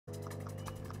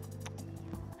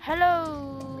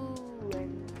Hello,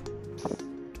 and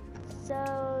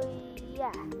so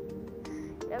yeah,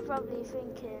 you're probably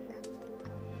thinking,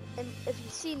 and if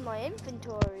you've seen my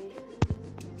inventory,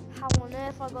 how on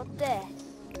earth I got this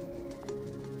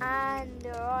and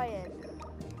Orion.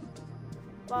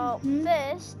 Well,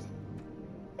 first,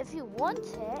 if you want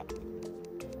it,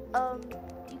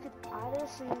 you could add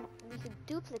us and we could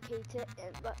duplicate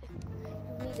it, but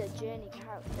you need a journey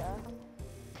character.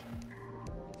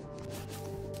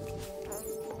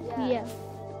 Yeah.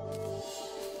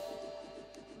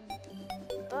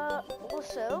 But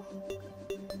also,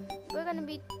 we're gonna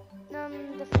be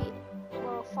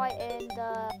fighting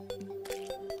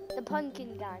the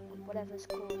pumpkin gang, whatever it's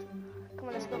called. Come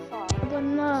on, let's go far. But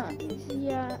not,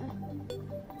 yeah.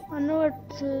 I know where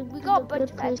to. We got a bunch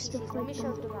of place to NPCs. Let me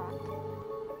show the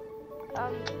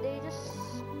map. They just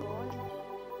spawn.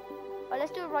 Oh,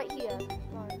 let's do it right here.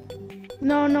 Right.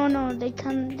 No. They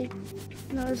can't.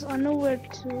 No, I know where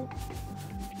to.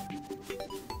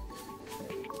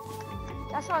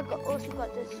 That's why I also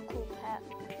got this cool pet.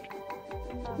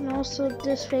 And also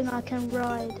this thing I can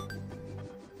ride.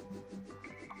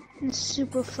 It's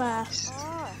super fast.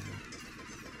 Ah,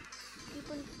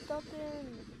 people stopping.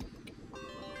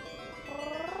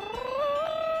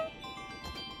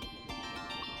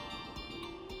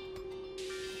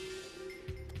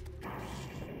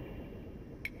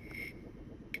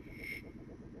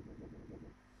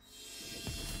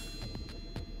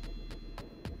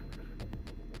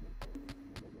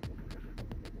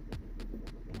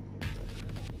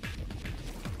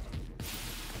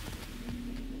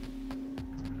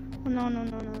 No,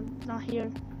 not here.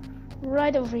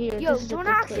 Right over here. Yo, this is do you a wanna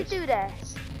good actually place. do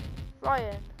this,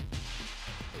 Ryan?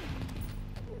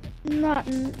 Not.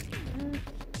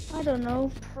 I don't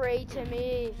know. Pray to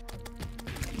me.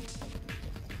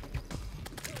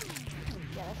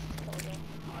 Yeah, let's just kill them.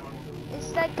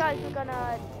 Instead, guys, we're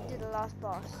gonna do the last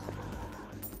boss.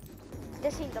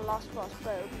 This ain't the last boss,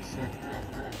 but it'll be soon.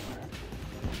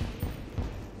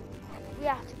 We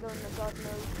have to go in the God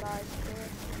mode, guys.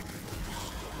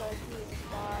 Because we need to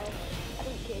die. I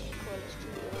don't care if you call us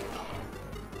cheaters.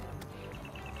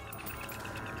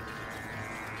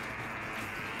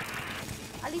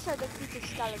 At least I defeated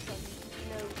Skeleton.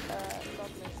 No,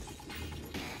 God mode.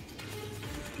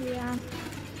 Yeah.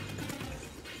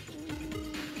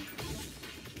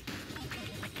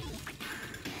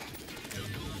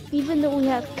 Even though we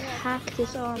have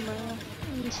cactus armor,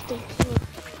 we still kill.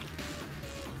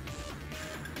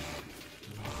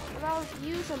 But I was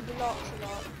using blocks a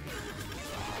lot.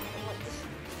 Like this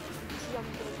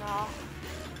jumping off.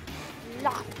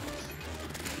 Lots.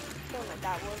 Don't know what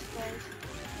that was, guys.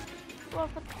 Well,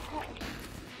 I've got the pet.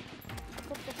 I've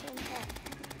got the same pet.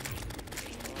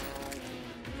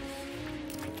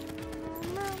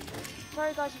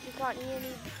 Sorry guys if you can't hear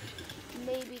me.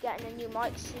 Maybe getting a new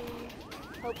mic soon.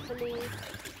 Hopefully.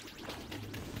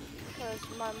 Because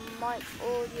my mic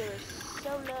audio is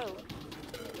so low.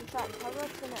 In fact, how do I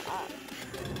turn it up?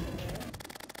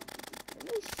 Let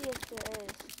me see if there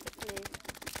is quickly.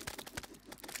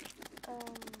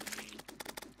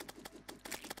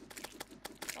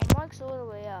 My mic's all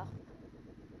the way up.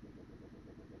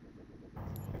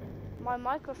 My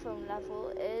microphone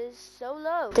level is so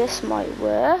low. This might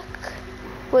work.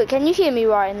 Wait, can you hear me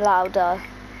right and louder?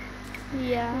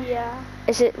 Yeah.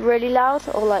 Is it really loud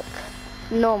or like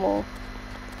normal?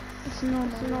 It's normal.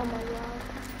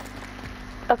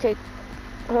 Okay,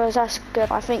 well, that's good.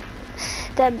 I think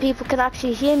then people can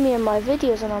actually hear me in my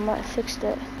videos and I might have fixed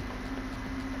it.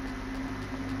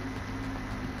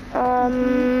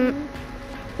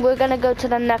 We're gonna go to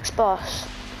the next boss.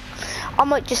 I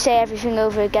might just say everything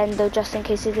over again though, just in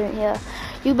case you didn't hear.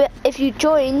 If you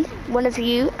join, one of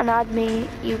you, and add me,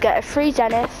 you get a free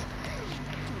Zenith.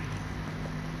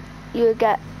 You would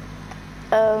get,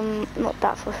 not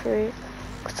that for free,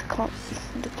 because I can't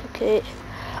duplicate.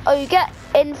 Oh, you get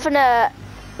infinite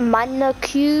mana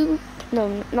cube,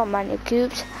 no, not mana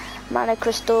cubes, mana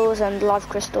crystals and life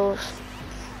crystals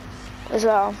as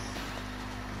well.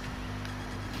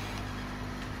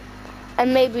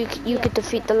 And maybe you could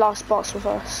defeat the last boss with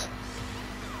us.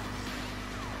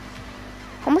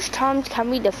 How much times can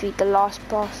we defeat the last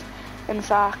boss, in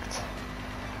fact?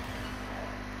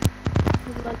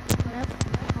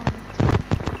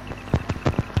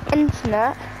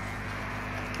 Infinite?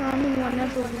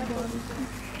 Whenever we want.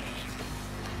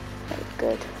 Very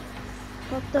good.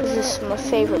 This is my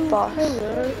favorite boss.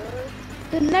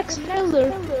 The next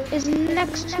pillar is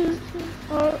next to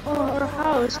our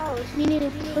house. We need to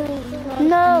kill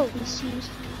NPCs.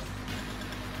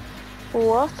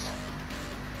 What?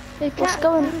 What's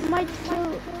going on? Might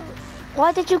kill.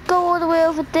 Why did you go all the way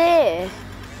over there?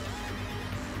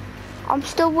 I'm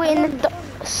still waiting at the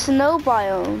snow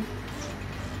biome.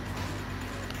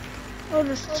 Oh,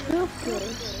 there's two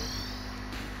places.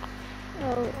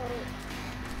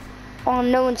 Oh,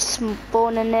 no one's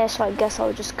spawning there, so I guess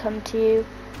I'll just come to you.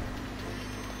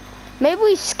 Maybe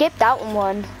we skipped out on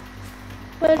one.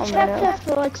 But check if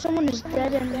like someone is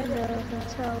dead in the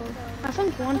hotel. I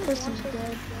think one person's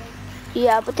dead.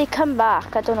 Yeah, but they come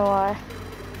back. I don't know why.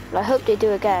 But I hope they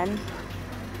do again.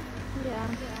 Yeah.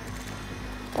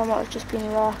 That might have just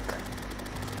been luck.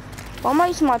 Why am I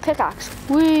using my pickaxe?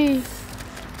 Whee!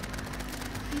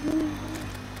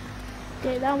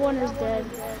 Okay, that one is dead.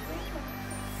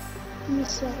 Give me a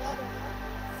sec.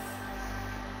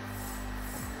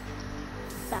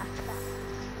 Back.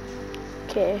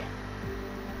 Okay.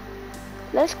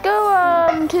 Let's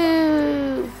go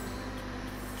to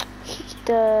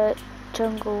the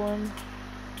jungle one.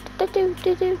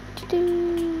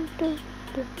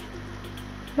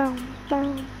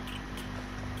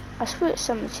 I swear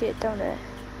someone's here, don't it?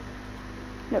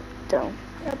 Nope, don't.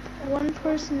 Yep, one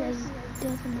person is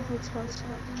dead in the hotel, so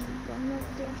I'm not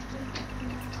dead.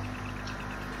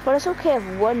 But it's okay if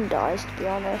one dies, to be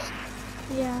honest.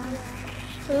 Yeah.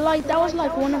 Like, that was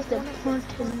like one of the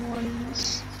important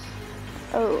ones.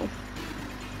 Oh.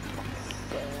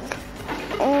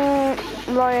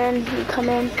 Ryan, you come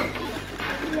in.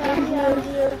 Yeah, I'm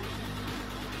here.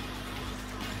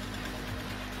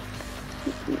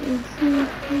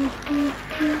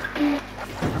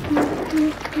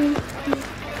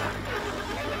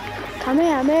 Come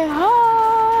here, man.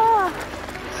 Ah!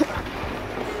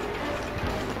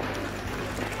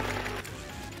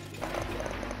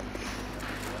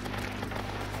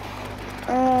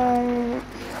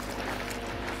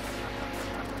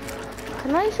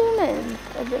 Can I zoom in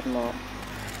a bit more?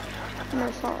 No,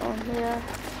 it's not on here.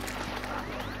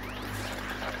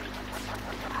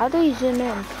 How do you zoom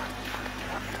in?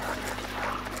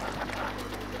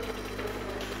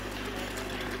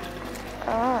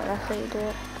 Oh, that's how you do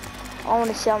it. I want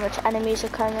to see how much enemies are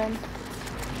coming.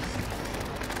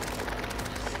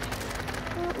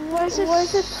 Where's it?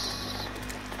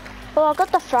 Oh, I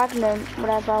got the fragment,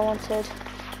 whatever I wanted.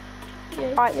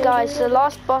 Yeah, Alright guys, the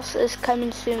last boss is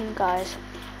coming soon, guys.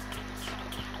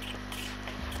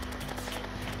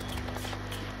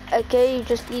 Okay, you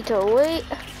just need to wait.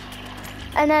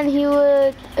 And then he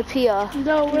would appear.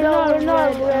 No, we're not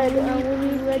ready.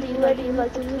 We'll be ready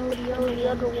like the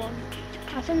other one.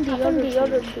 I think the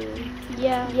other two.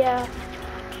 Yeah.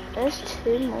 There's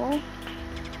two more.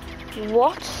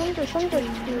 What? There's two.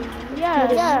 Yeah,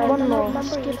 there's one more.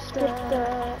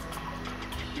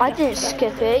 I didn't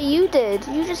skip it, you did.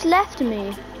 You just left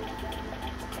me.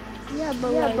 Yeah,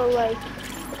 but like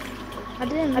I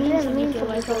didn't mean to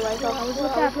like I was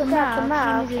looking at the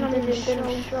map and it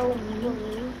didn't show me.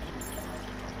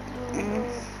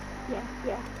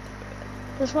 Yeah.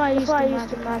 That's why I used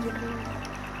the magic.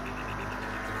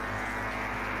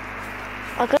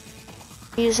 I got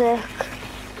music.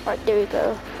 Right, there we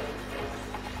go.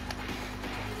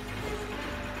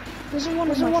 This is one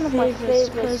of my favorites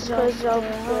because of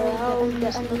how the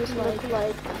enemies look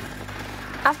like.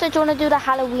 After, do you want to do the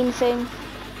Halloween thing?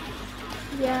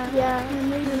 Yeah.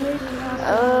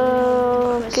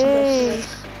 Okay.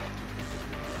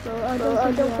 So I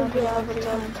don't think we have a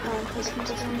lot of time Christmas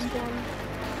comes down.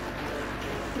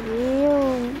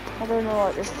 I don't know,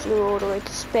 I just flew all the way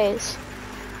to space.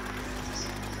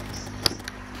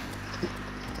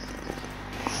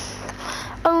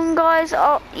 Guys,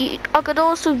 I could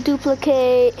also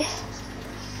duplicate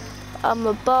a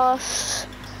bus.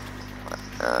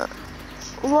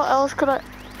 What else could I?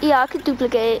 Yeah, I could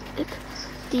duplicate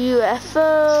the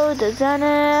UFO, the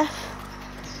Zenith,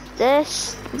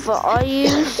 this what I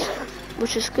use,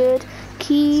 which is good.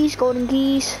 Keys, golden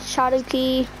keys, shadow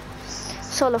key,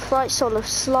 solar flight, solar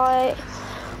slide.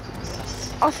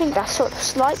 I think that's solar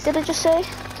slide. Did I just say?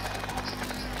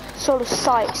 Solar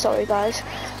sight. Sorry, guys.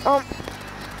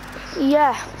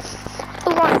 Yeah.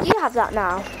 Oh, right, you have that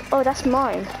now. Oh, that's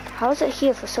mine. How is it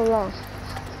here for so long?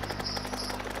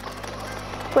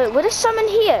 Wait, would it summon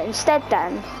here instead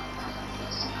then?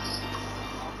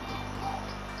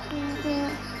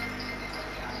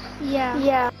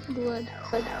 Yeah. Would.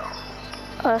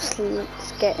 Oh, it's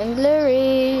getting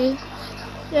blurry.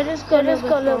 Yeah, just go a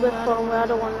little bit forward. I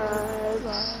don't want to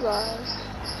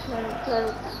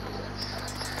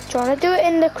Do you want to do it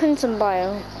in the crimson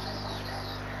biome?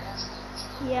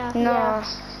 Yeah. No.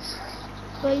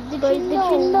 But did you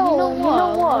know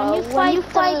what? When you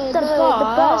fight the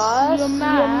boss, your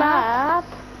map,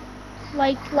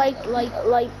 like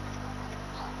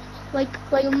Like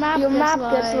your map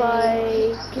gets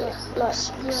like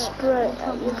spread.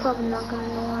 You're probably not gonna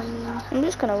know what I mean. I'm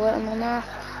just gonna wait on my map.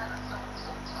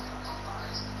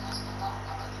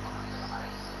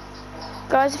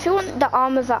 Guys, if you want the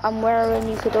armor that I'm wearing,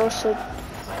 you could also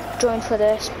join for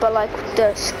this, but like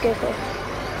the skipper.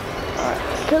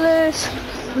 Alright, killers.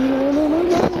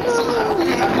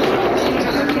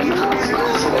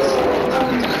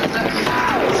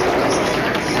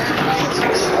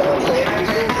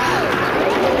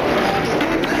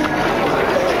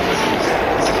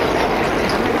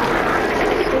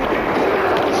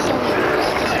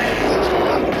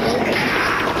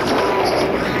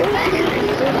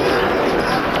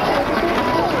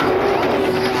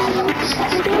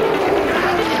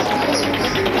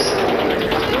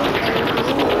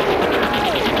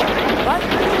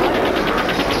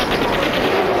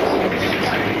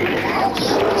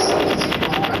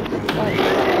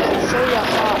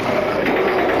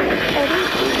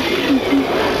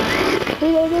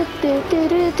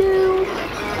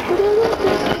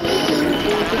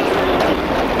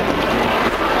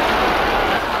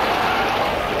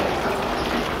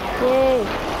 Yay!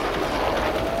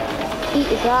 Eat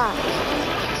that,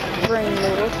 brain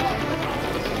noodle.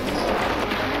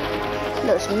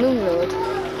 No, it's moon noodle.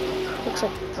 Looks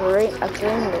like a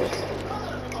brain noodle.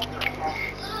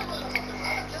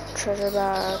 Treasure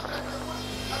bag.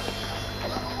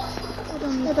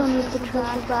 I don't need the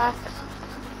treasure bag.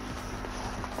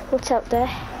 What's out there?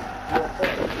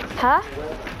 Huh?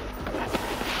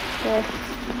 Yeah.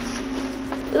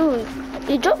 Ooh,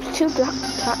 you dropped 2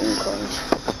 platinum coins.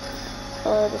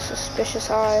 Oh, the suspicious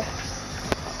eye.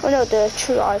 Oh no, the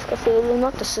true eye's got feeling,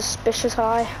 not the suspicious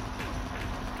eye.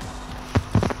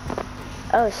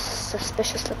 Oh,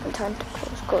 suspicious looking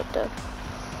tentacles. Good though.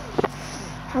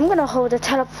 I'm gonna hold a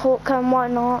teleport gun, why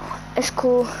not? It's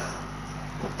cool.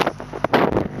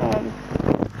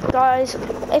 Guys,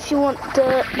 if you want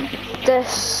the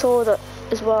sword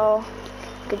as well,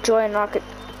 you could join Rocket.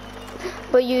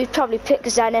 But you'd probably pick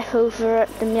Zenith over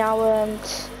the Meow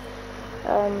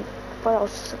and what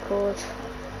else is it called?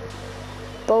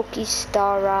 Bulky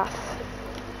Star Wrath.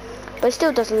 But it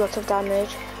still does a lot of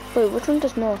damage. Wait, which one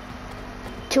does more?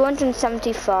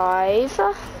 275,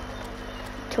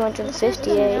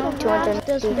 258, 250.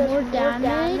 Does more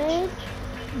damage.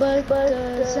 But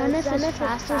Zenith is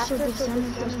faster, so the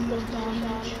Zenith does more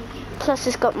damage. Plus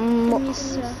it's got more.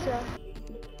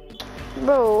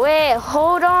 Bro, wait,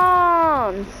 hold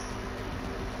on.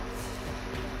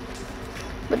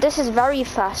 But this is very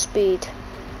fast speed.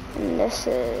 And this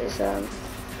is, hold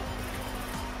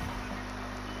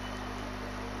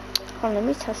on, let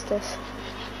me test this.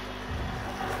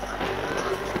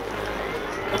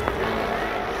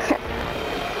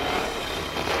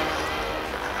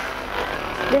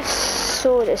 This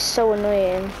sword is so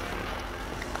annoying.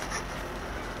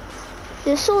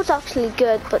 The sword's actually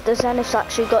good, but the Zenith's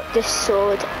actually got this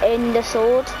sword in the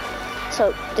sword,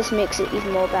 so this makes it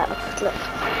even more better. Look.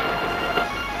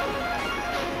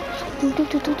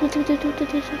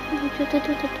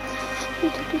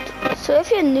 So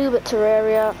if you're a noob at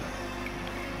Terraria,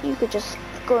 you could just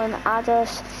go and add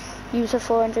us, use a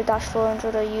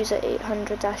 400-400 or use a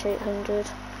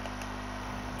 800-800.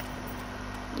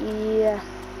 Yeah.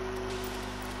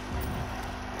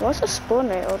 What's the spawn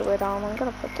rate all the way down? I'm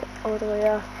gonna put it all the way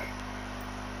up.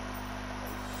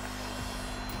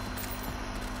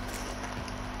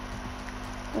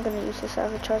 I'm gonna use this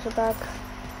as a treasure bag.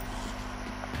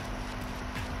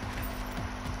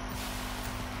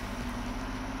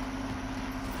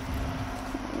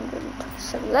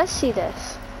 So let's see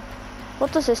this.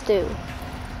 What does this do?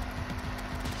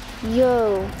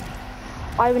 Yo,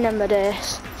 I remember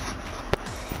this.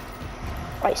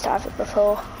 I used to have it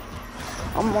before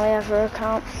on my other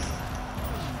account.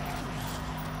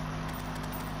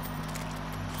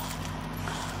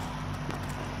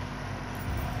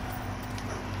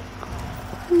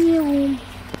 Yum,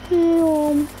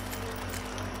 yum.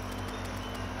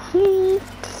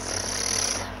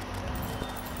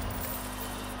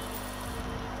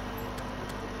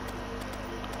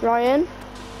 Ryan?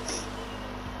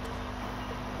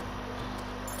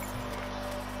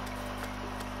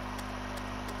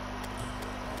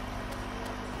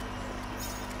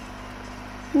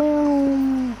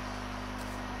 Meow.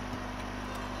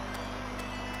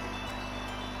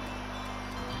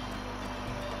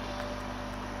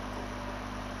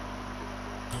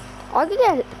 I could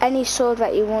get any sword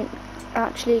that you want,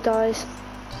 actually, guys.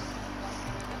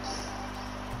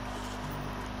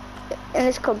 And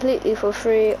it's completely for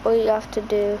free. All you have to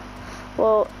do,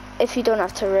 well, if you don't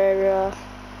have Terraria,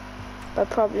 but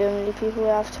probably only people who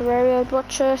have Terraria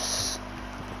watch us.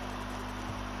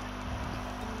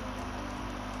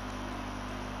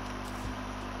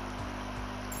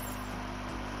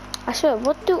 I swear,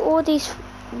 what do all these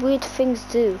weird things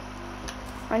do?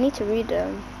 I need to read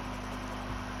them.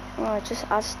 Oh, it just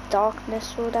adds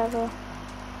darkness or whatever.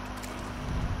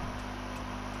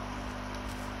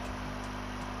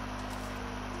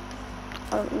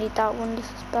 I don't need that one, this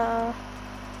is better.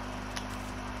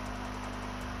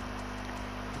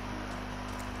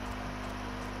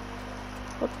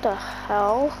 What the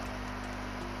hell?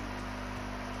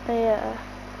 Yeah.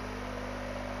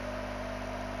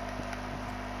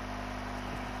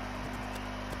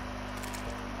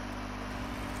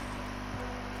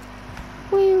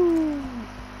 Woo!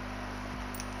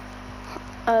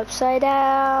 Upside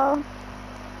down.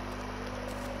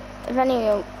 If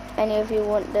any of you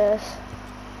want this,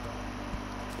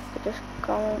 you could just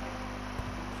comment.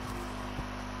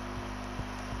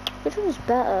 Which one's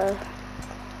better?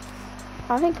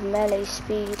 I think melee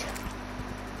speed.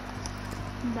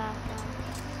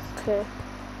 Okay.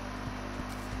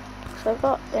 So I've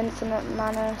got infinite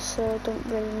mana, so I don't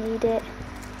really need it.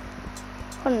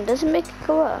 Hold on, does it make it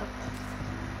go up?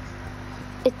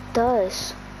 It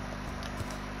does.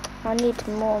 I need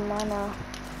more mana.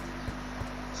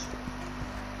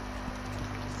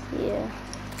 Yeah.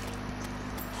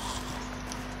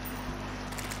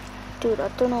 Dude, I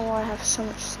don't know why I have so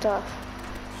much stuff.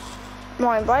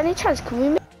 Ryan, by any chance, can we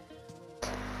make...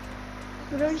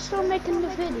 But are you still making the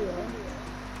video?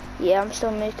 Yeah, I'm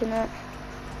still making it.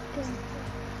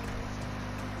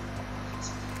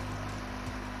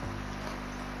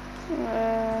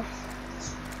 Okay.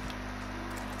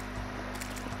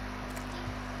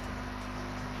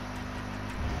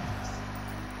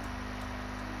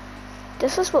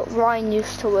 This is what Ryan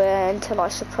used to wear until I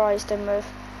surprised him with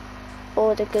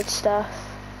all the good stuff.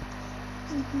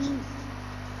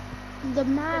 The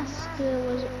mask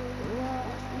was, yeah,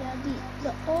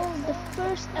 the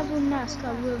first ever mask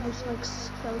I wore was like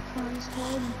Skeleton's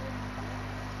head.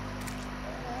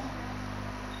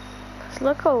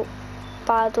 Look how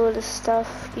bad all this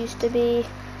stuff used to be.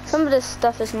 Some of this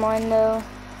stuff is mine though.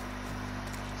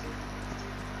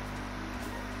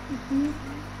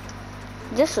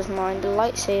 This was mine, the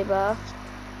lightsaber.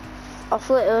 I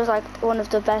thought it was like one of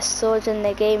the best swords in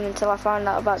the game until I found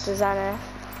out about the Zenith.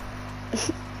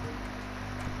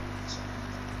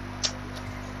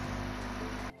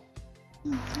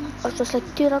 I was just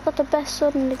like, dude, I got the best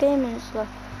sword in the game, and it's like,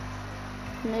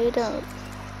 no you don't.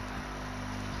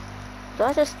 But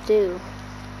I just do.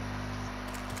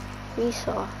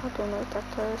 Resaw, I don't know what that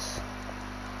does.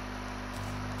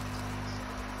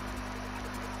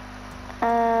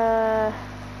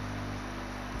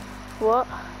 What?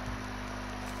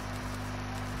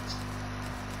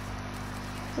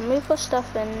 Let me put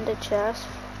stuff in the chest.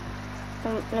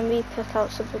 Let me pick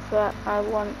out something that I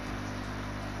want.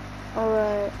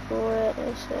 Alright, where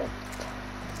is it?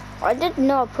 I didn't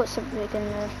know I put something in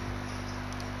there.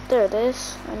 There it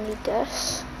is. I need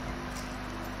this.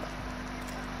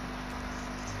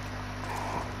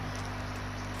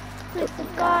 The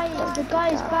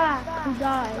guy's back who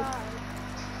died.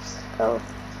 Oh,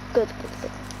 good.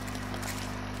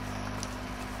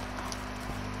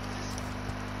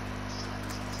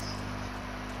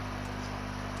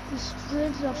 The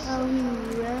spirits of Halloween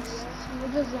rest.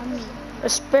 What does that mean? A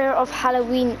spirit of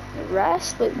Halloween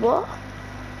rest? Wait, what?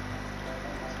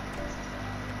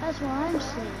 That's what I'm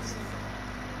saying.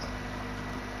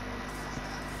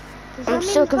 I'm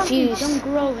so confused. Don't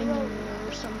grow anymore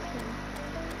or something.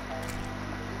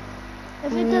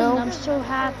 If it doesn't, I'm so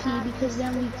happy because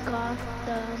then we got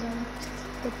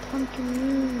the pumpkin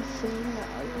moon thing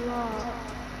a lot,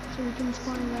 so we can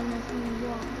find anything we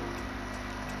want.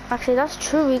 Actually, that's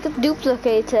true. We could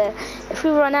duplicate it. If we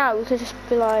run out, we could just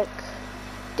be like,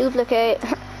 duplicate.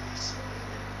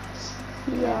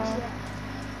 Yeah.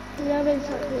 Yeah,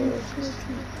 basically.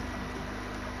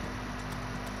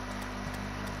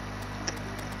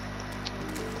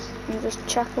 I'm just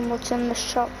checking what's in the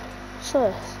shop.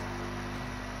 So,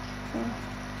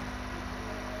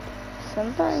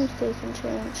 sometimes they can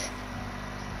change.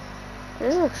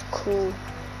 This looks cool.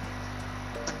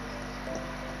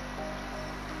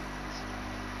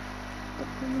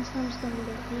 Sometimes gonna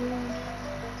look weird.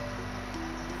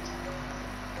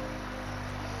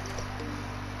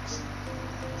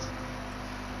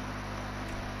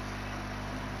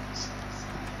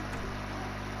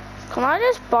 Can I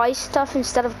just buy stuff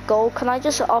instead of gold? Can I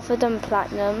just offer them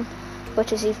platinum,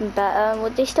 which is even better?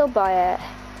 Would they still buy it?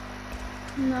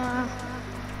 Nah,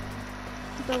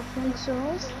 don't think so.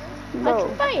 No. I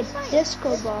could buy a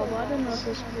disco ball, but I don't know if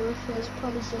it's worth it. It's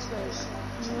probably just like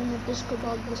normal disco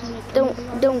ball doesn't make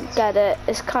Don't get it.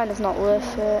 It's kind of not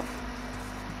worth it.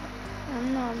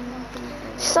 I'm not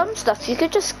gonna Some stuff you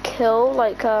could just kill,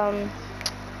 like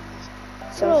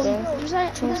something. Bro,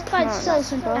 this guy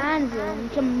sells an anvil. You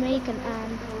can make an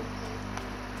anvil.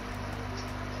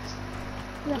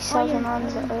 He sells an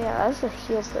anvil. Oh yeah, that's a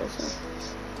heal person.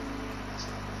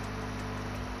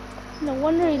 No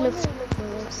wonder he looks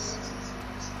worse.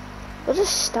 What's his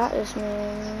status,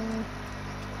 man?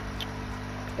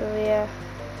 Oh yeah.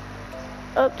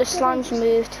 Oh, the slime's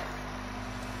moved.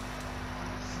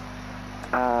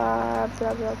 Blah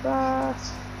blah blah.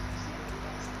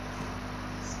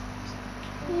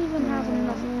 You even have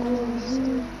enough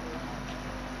gold.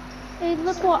 Hey,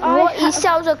 look what I have. He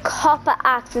sells a copper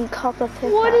axe and copper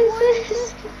pickaxe. What is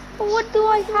this? What do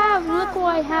I have? Look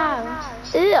what I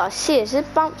have. Ew, I see it. It's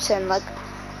bouncing like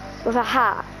with a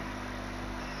hat.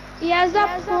 He has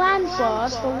that plant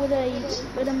boss, but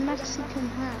with a Mexican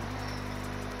hat.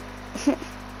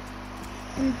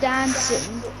 And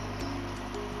dancing.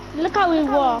 Look how he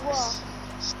walks.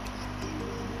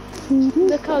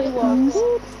 Look how he walks.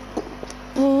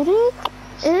 Ew,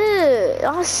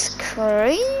 that's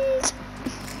crazy.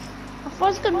 I thought it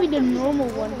was gonna be the normal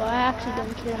one, but I actually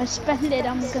don't care. I spend it,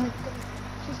 I'm gonna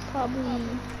just probably...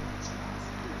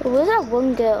 Where's that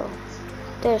one girl?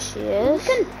 There she is.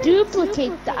 You can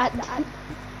duplicate that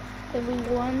if we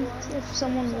want, if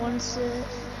someone wants it.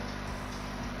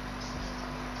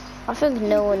 I think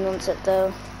no one wants it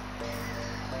though.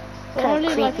 But Kind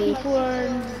of only like creepy. people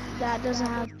that doesn't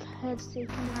have pets, they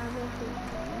can have everything.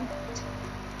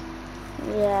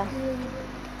 Yeah.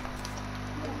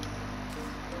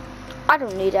 I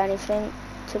don't need anything,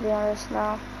 to be honest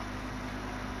now.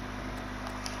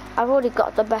 I've already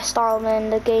got the best armor in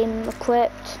the game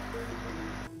equipped.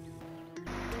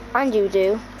 And you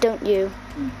do, don't you?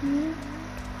 Mm-hmm.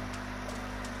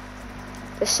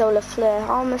 The solar flare,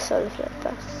 armor solar flare,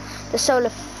 the solar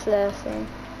flare thing.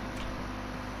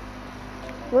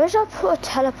 Where should I put a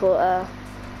teleporter?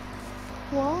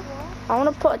 What? I want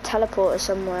to put a teleporter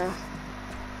somewhere.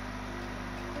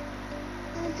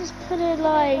 I just put it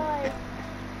like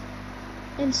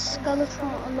in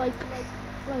Skeletron, like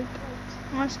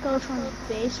on Skeletron's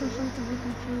base or something we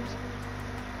can choose.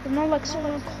 But not like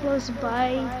someone close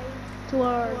by to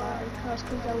our house,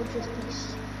 because that would just be like,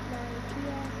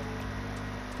 yeah.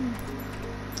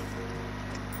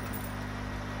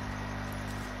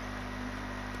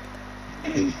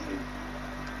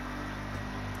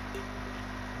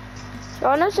 I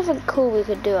know something cool we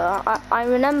could do. I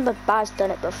remember Baz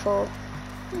done it before.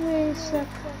 Wait a sec.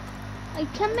 I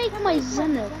can make my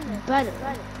Zenith better,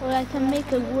 or I can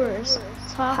make it worse.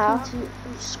 Talking to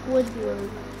Squidward.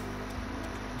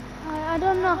 I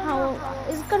don't know how.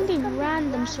 It's gonna be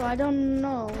random, so I don't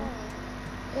know.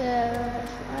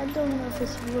 I don't know if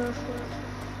it's worth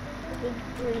it.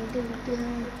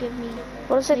 Give me.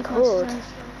 What is it called?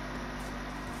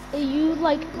 You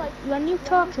like when you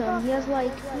talk to him, he has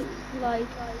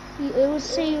it would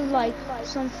say like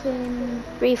something.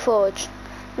 Reforge.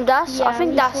 That's. Yeah, I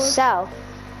think that's Reforge. Cell.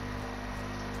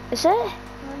 Is it?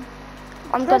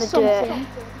 I'm gonna do it.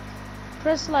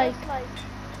 Press like.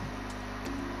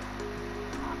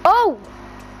 Oh!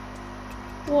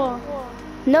 What?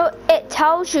 No, it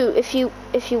tells you if you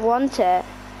want it.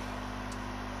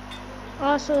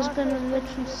 Also, it's gonna let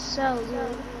you sell.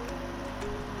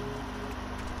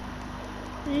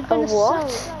 You're gonna what?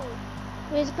 sell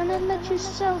it. It's gonna let you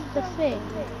sell the thing.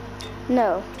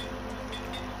 No.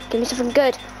 Give me something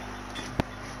good.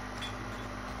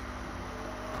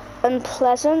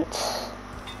 Unpleasant.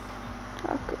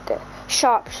 Oh, good.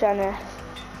 Sharp Zenith.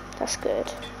 That's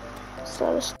good.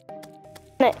 So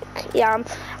yeah,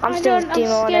 I'm still I'm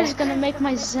doing on scared it. it's gonna make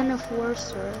my Zenith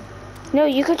worse. No,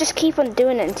 you could just keep on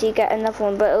doing it until you get another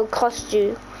one, but it'll cost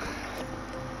you.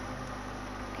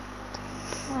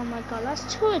 Oh my god, that's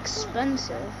too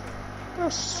expensive. Bro,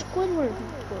 Squidward,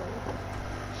 bro.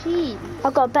 Jeez. I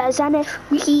got a better Zenith.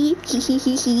 I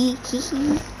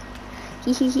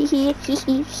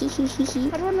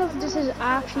don't know if this is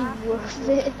actually worth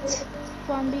it, if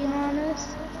I'm being honest.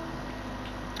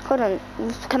 Hold on,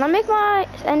 can I make my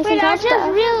anything Wait, I else just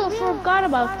better? really forgot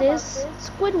about this.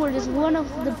 Squidward is one of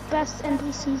the best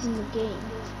NPCs in the game.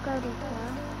 Forgot about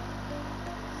that.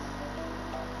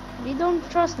 If you don't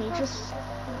trust me, just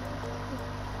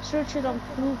search it on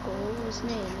Google, his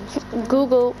name.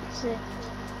 Google. Say,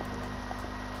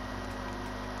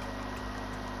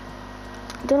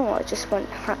 I don't know what I just went.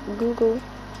 Google.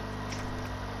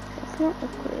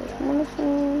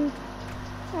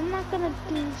 I'm not gonna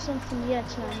do something yet,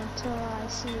 man, until I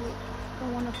see it. I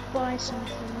wanna buy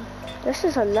something. This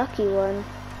is a lucky one.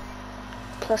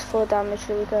 Plus 4 damage,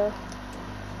 here we go.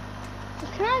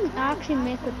 Can I actually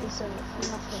make with this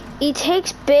nothing? He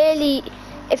takes barely,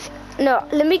 no,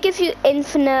 let me give you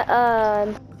infinite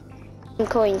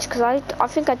coins, because I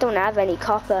think I don't have any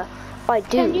copper. I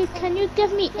do. Can you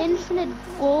give me infinite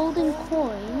golden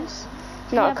coins?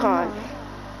 No, I can't.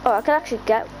 Oh, I can actually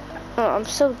get. Oh, I'm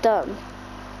so dumb.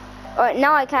 Alright,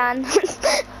 now I can.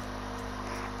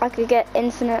 I could get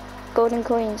infinite golden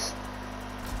coins.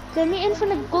 Give me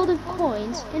infinite golden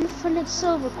coins, infinite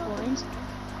silver coins,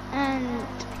 and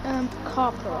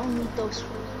copper. Only those three.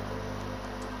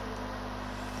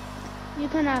 You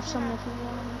can have some if you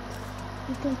want.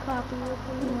 You can copy it.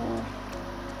 Yeah.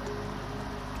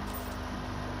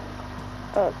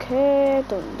 Okay,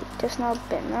 don't need this now.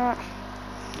 Bin that.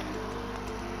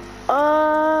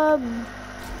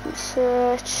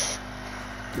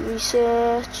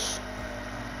 Research,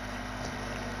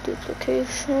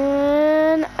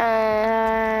 duplication,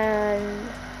 and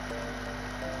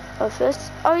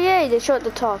first. Oh yeah, they show at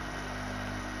the top.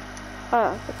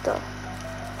 Oh, what the?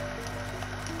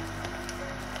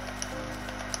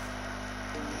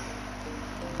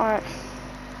 Alright.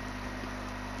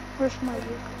 Where's my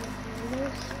vehicle?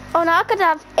 Oh, now I could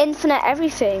have infinite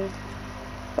everything.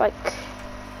 Like,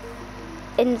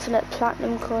 infinite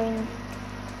platinum coin.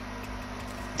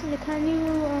 Yeah, can you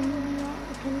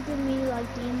give me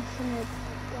like the infinite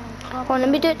copper? Oh, let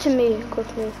me do it to me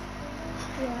quickly.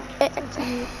 Yeah.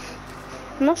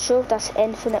 I'm not sure if that's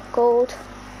infinite gold.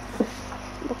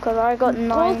 Because I got 9.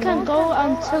 Gold can go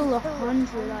until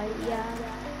 100, yeah.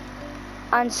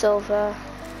 And silver.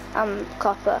 And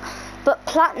copper. But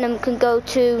platinum can go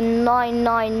to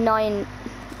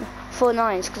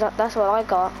 99949s, because that's what I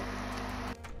got.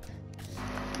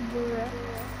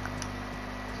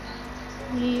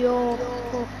 Yo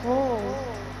ho ho.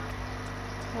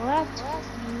 What?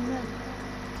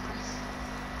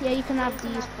 Yeah, you can have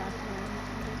these platinum.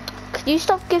 Could you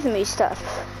stop giving me stuff?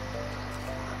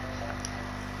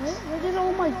 Where did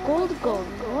all my gold go?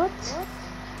 What?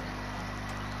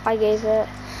 I gave it.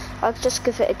 I'll just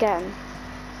give it again.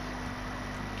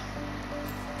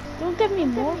 Don't give me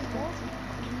more.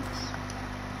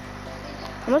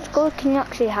 How much gold can you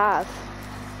actually have?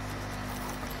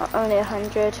 Only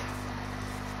 100.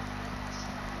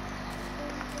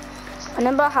 I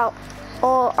remember how.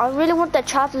 Oh, I really want the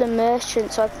traveler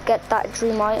merchant so I can get that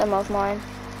dream item of mine.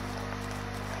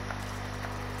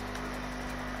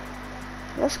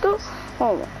 Let's go.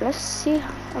 Oh, let's see.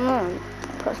 I'm on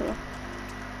personal.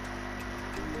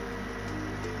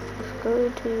 Let's go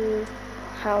to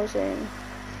housing.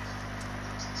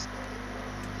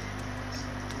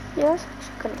 Yeah, that's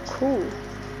actually kind of cool.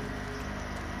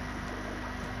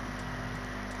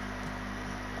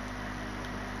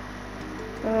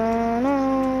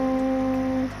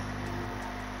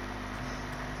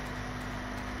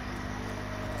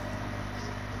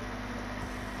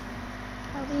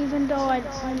 Even though I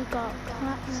only got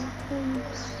platinum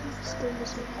coins, still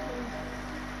this way.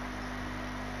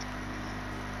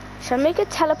 Should I make a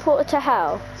teleporter to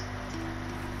hell?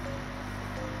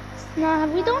 Nah,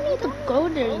 we don't need to go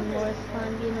there anymore, if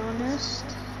I'm being honest.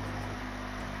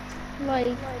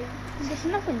 Like, there's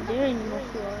nothing there anymore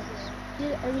for us. We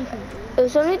did everything there. It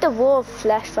was only the wall of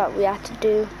flesh that we had to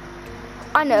do.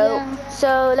 I know. Yeah.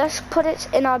 So let's put it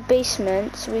in our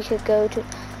basement so we could go to.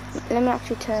 Let me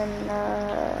actually turn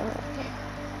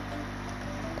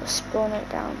spawn it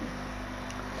down.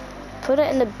 Put it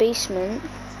in the basement.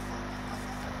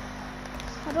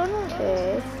 I don't know.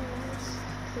 Okay.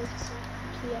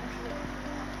 Yeah.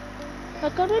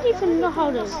 Like I don't even know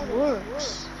how this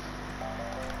works.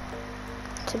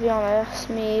 To be honest,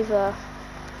 me either.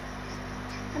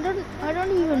 I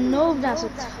don't even know if that's a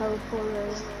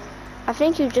teleporter. I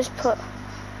think you just put.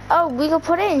 Oh, we could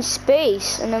put it in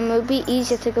space, and then it would be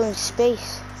easier to go in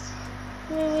space.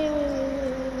 Wait.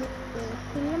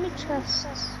 Let me test.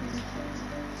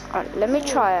 Alright, let me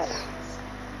try it.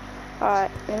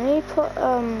 Alright, let me put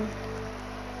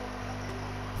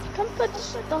You can put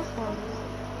stuff on it.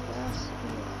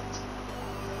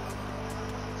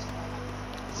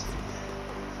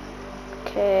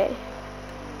 Okay.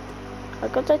 I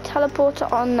got the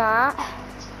teleporter on that.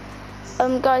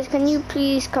 Guys, can you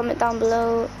please comment down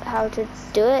below how to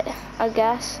do it, I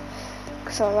guess,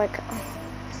 because I like.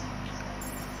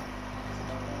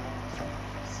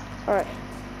 Alright.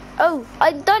 Oh,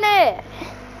 I done it!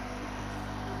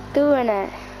 Doing it.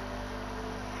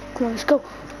 Come on, let's go.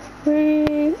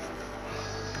 Wait.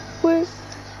 Okay.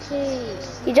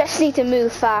 You just need to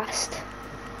move fast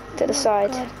to the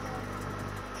side. God.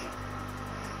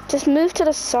 Just move to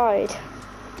the side.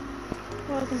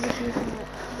 Well, I can just use it.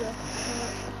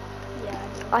 Yeah.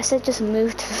 I said just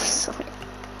move to the side.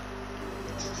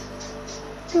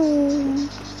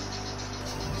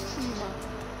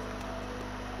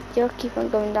 You'll keep on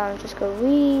going down and just go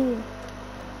wee.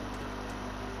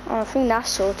 I think that's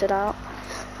sorted out.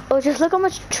 Oh, just look how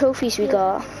much trophies we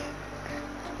got.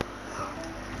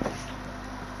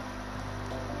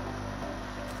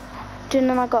 Dude,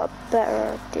 then I got a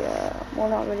better idea. Well,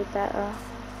 not really better.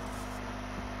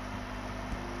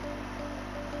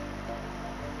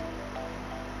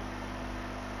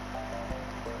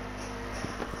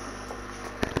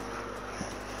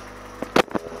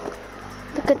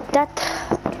 Look at that.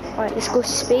 Alright, let's go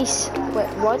space. Wait,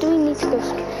 why do we need to go?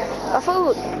 I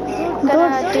thought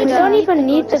we don't even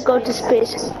need to go to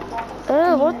space.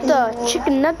 Oh, what the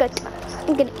chicken nugget?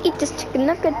 I'm gonna eat this chicken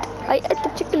nugget. I ate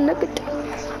the chicken nugget.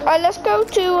 Alright, let's go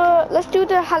to let's do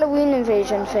the Halloween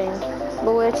invasion thing.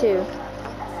 But where to?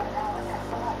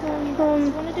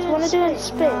 Wanna do it in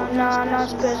space? Nah, not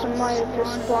space. I might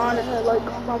just spawn it like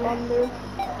from under.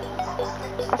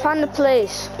 I found the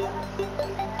place.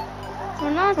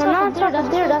 We're not talking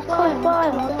there. That's close by.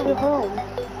 Not to home.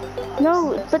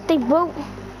 No, but they won't.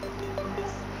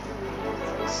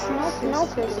 No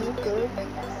place is good.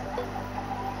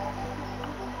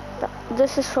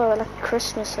 This is for like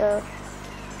Christmas, so.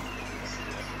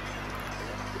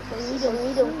 We don't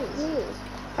care.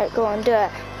 Alright, go on, do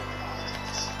it.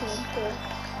 Okay.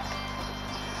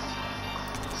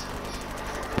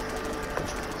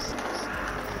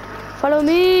 Follow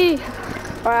me!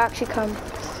 Or actually come.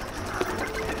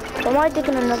 Why am I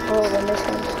digging another hole in this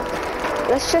one?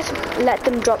 Let's just let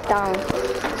them drop down.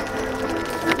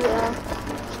 Yeah.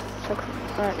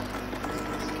 Alright.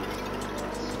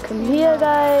 Come here,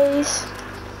 guys.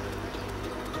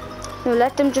 No,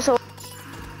 let them just.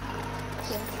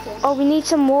 Oh, we need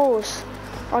some walls.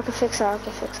 Oh, I can fix that.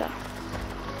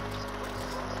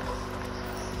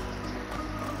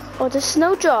 Oh, the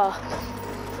snow jar.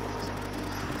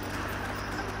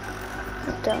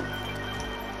 Don't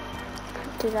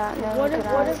do that. No, What if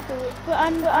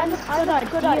I'm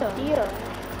good idea.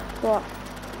 What?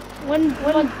 When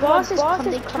bosses come,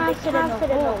 they can't fit in a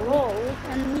hole,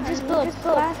 and we just build a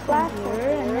platform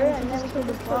here, and then we just kill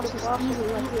the bosses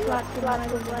easily, like flat.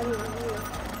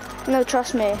 No,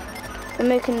 trust me. We're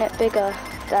making it bigger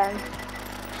then.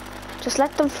 Just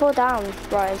let them fall down,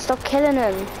 Ryan. Stop killing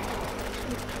them.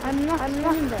 I'm not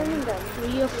killing them.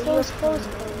 You're supposed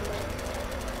to.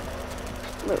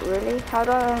 Wait, really? How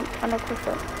do I unequip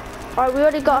it? Alright, we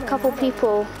already got a couple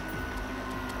people.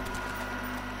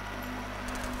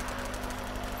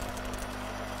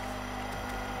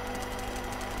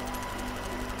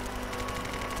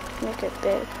 Make it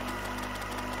big.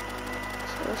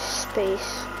 So there's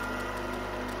space.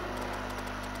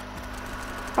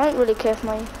 I don't really care if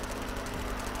my...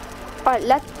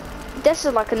 Alright, this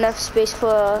is like enough space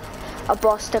for a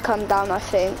boss to come down, I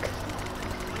think.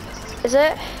 Is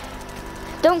it?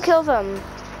 Don't kill them.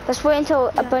 Let's wait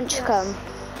until a bunch come.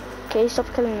 Okay, stop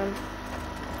killing them.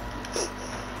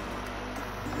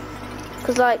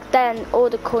 Because like then all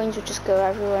the coins would just go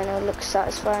everywhere and it would look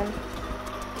satisfying.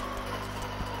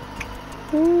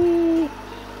 Whee.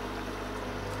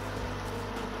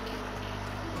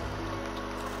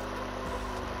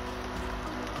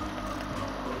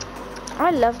 I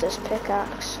love this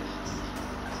pickaxe.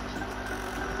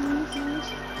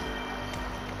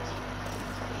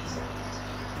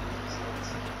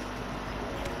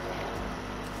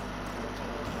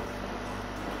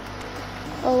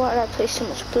 Oh, why did I place so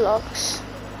much blocks?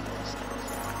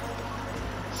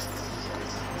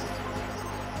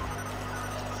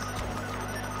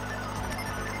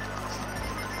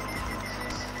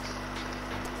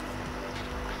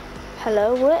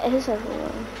 Hello, where is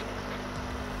everyone?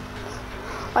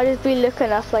 I just be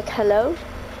looking up like hello.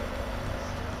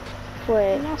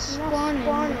 Wait. They're not spawning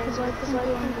because I think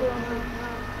they're on the ground.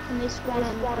 And they spawn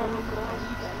on the ground.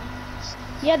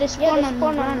 Yeah, they spawn on the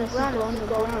ground if you go on the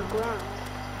ground.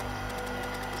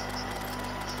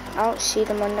 I don't see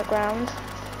them on the ground.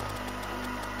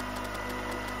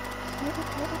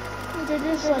 They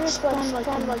just like spawn like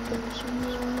this.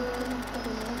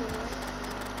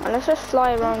 And let's just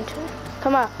fly around.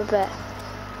 Come up a bit.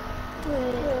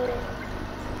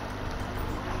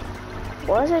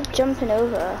 Why is it jumping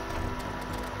over?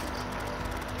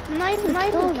 Not even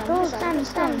killed them,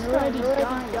 just stand already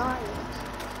dying.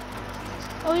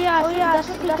 Oh yeah, that's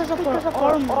because of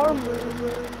our armor.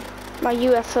 My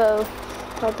UFO,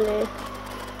 probably.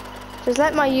 Just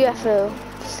like my UFO.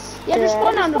 Yeah, just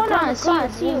spawn on the ground,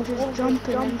 see you just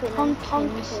jumping and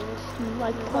pumpkins.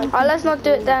 Oh, let's not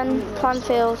do it then. Plan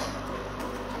failed.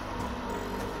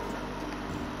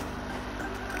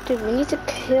 Dude, we need to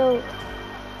kill.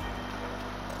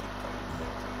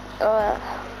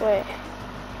 Wait.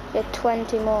 Yeah,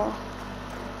 20 more.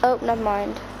 Oh, never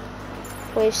mind.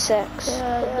 Wave 6.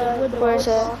 Where is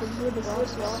it?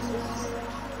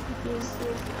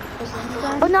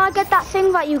 Oh no, I get that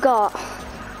thing that you got.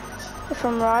 If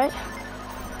I'm right,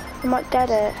 I might get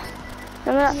it.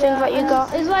 Remember that thing that you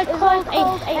got? It's like called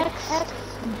a hex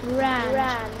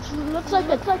branch. Looks like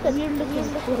a weird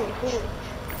looking bush.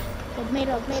 But made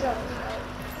of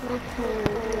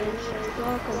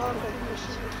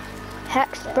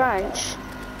Hex branch.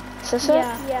 Is this it?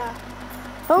 Yeah.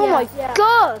 Oh my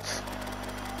god!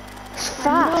 It's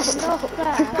fast.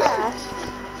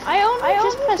 I only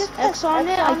just press X on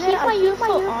it. I keep my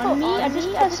UFO on me. I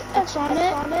just press X on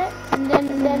it, and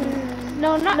then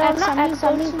no, not X.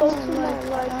 I mean go to like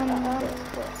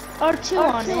R2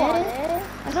 on it.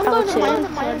 I don't go to mine.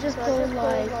 I just go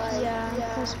like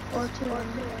press R2 on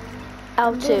it.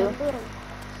 L2.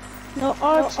 No,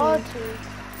 R2.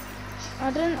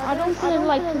 I don't put it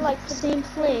like the same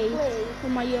place for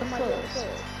my UFOs.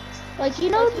 Like you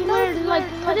know where like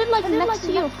put it like next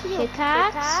to your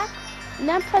pickaxe. And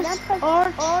then press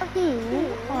R2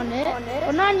 on it,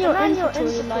 or not in your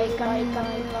inventory, like, I mean,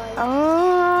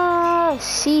 Ah,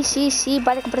 sí,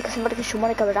 balik ke semua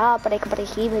ke bra, balik ke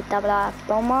hidup tabla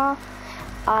toma,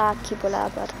 aquí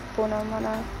bola puna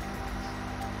mana.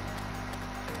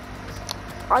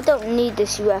 I don't need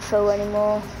this UFO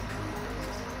anymore.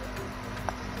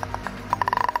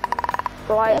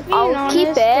 Right, I'll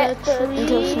keep it until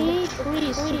tree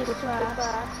is super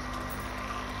fast.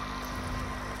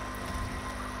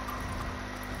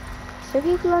 So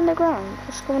people on the ground,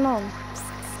 what's going on?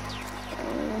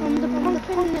 The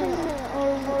pumpkin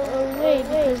or away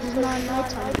because it's not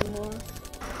nighttime anymore.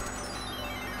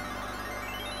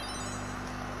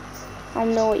 I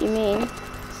know what you mean.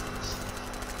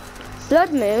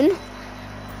 Blood moon?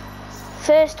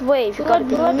 First wave, you gotta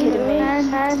be kidding me.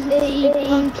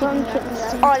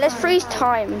 Alright, let's freeze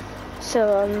time.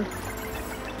 So,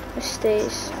 it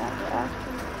stays.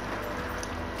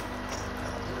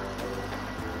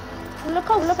 Look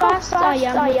how fast I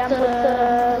am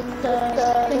with the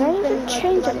Can I even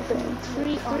change anything?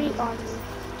 Free on.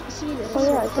 See this? Oh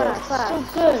yeah,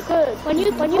 it's so good. When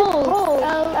you hold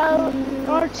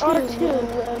R2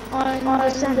 on the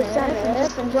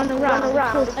Zenith and run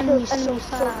around, kills enemies so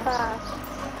fast.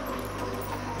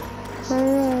 You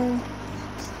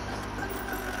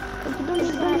don't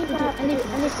even have to do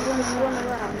anything, run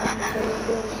around.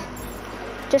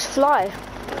 Just fly.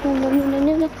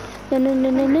 No.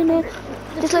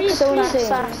 This looks so insane.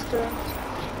 Faster.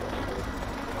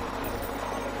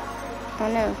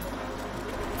 I know.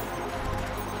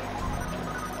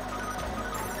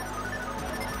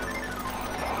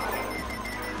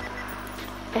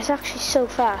 It's actually so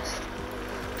fast.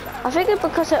 I think it's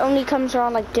because it only comes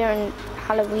around like during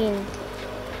Halloween.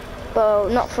 Well,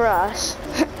 not for us.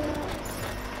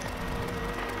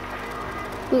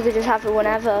 We could just have it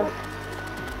whenever.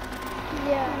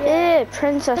 Yeah,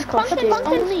 princess costume.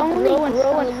 Only grow when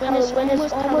it's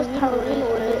almost Halloween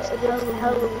or it's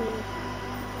Halloween.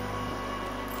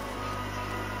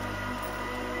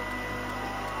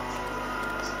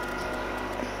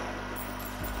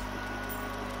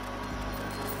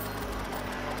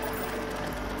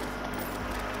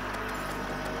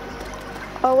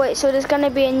 Oh wait, so there's gonna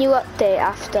be a new update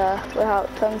after without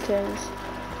pumpkins.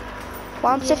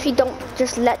 What happens if you don't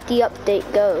just let the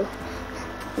update go?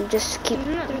 You just keep.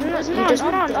 You just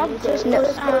automatically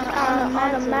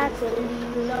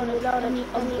without any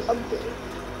update.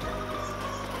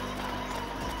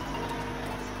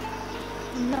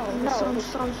 No, the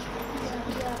songs.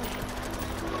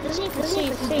 Doesn't even say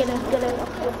if you get it.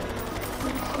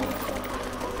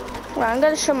 Well, I'm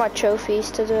gonna show my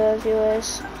trophies to the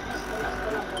viewers.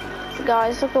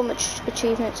 Guys, look how much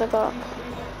achievements I got.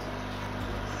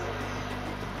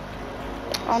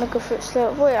 I wanna go for it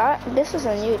slow. Wait, this is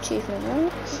a new achievement,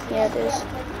 right? Yeah, it is.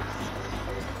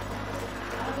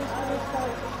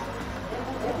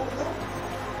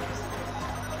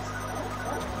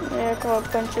 Yeah, I got a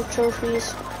bunch of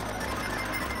trophies.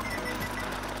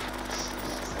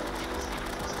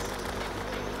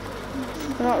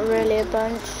 Not really a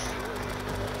bunch.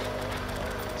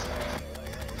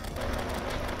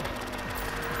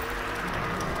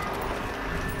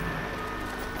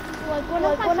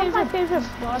 One of my favorite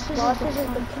bosses is the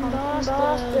pumpkin boss,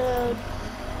 the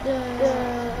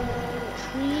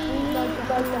tree, like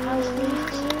the Halloween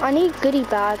tree. I need goodie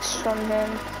bags from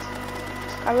him.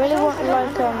 I really want how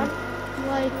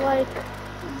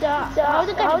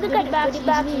to get goodie bags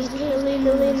is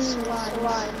killing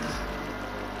slime.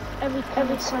 Every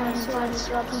time slime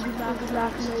goodie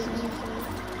bags.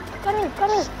 Got a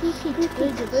sneaky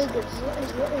twig. What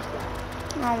is that?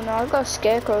 I don't know, I got a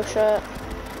scarecrow shirt.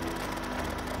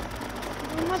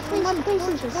 My face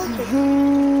is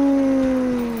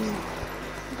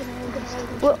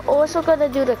We're also gonna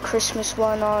do the Christmas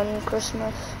one on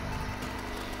Christmas.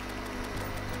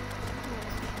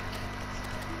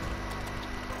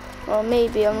 Or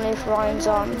maybe only if Ryan's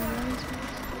on.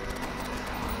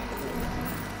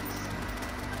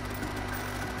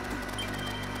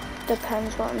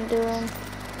 Depends what I'm doing.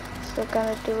 We're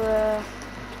gonna do a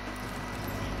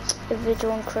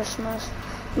video on Christmas.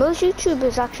 Most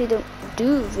YouTubers actually don't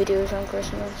do videos on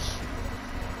Christmas.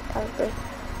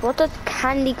 What does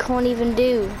candy corn even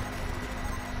do?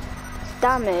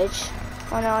 Damage?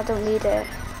 Oh no, I don't need it.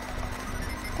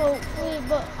 Oh wait,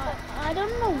 but I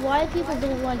don't know why people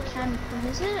don't like candy corn.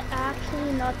 Is it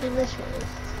actually not delicious?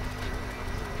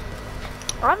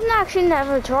 I've actually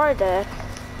never tried it.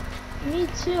 Me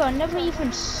too, I never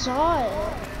even saw it.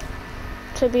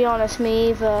 To be honest, me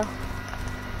either.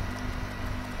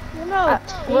 You know,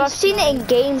 Well, I've seen it in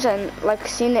games and like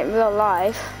seen it in real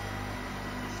life.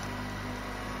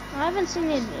 I haven't seen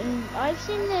it in, I've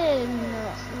seen it in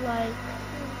like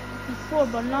before,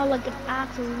 but not like in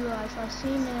actual real life. I've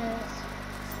seen it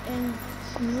in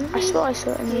movies, I thought I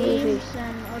saw it in the movie. games,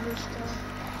 and other stuff.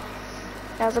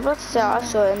 I was about to say I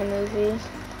saw it in the movie.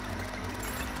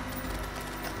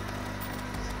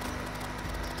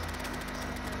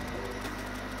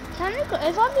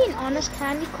 If I'm being honest,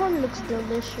 candy corn looks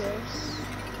delicious.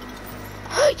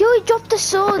 Yo, he dropped the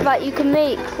sword that you can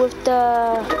make with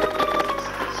the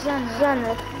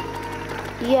Zenith.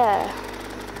 Yeah.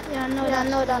 Yeah, I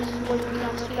know that's what you mean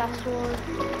with that sword.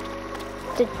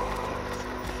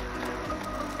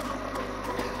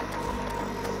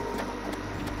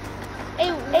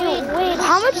 Hey, wait.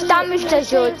 How much damage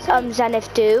does your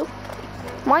Zenith do?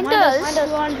 Mine does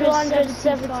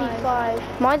 275.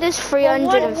 Mine does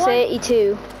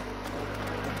 332.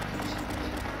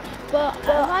 But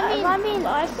I mean,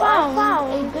 I found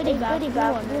a goodie bag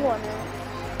on it.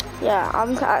 Yeah,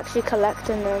 I'm actually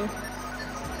collecting them.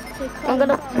 I'm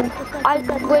gonna.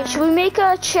 Wait, should we make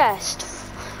a chest?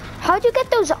 How do you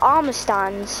get those armor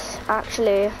stands?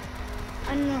 Actually,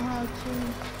 I don't know how to.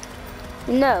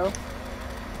 no.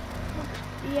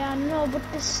 Yeah, no, but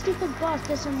the stupid boss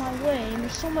gets in my way, and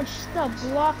there's so much stuff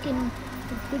blocking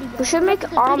the goodie bag. We should make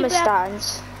armor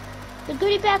stands. The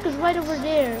goodie bag is right over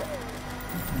there.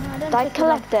 No, Did I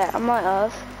collect it? I might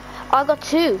have. I got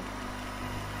 2.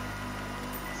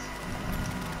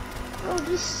 Oh,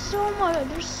 there's so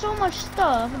much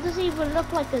stuff. It doesn't even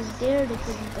look like it's there, the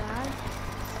goodie bag.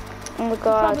 Oh my You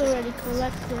god. probably already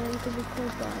collected it because you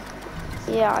pulled that.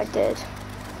 Yeah, I did.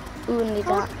 Ooh, need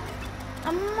that.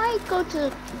 I might go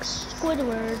to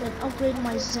Squidward and upgrade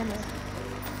my Zenith.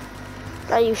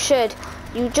 Yeah, you should.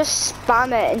 You just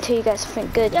spam it until you get something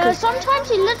good. Yeah, sometimes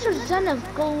you let your Zenith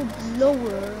go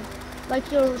lower.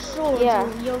 Like your swords,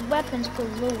 your weapons go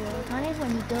lower. Not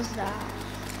everyone who does that.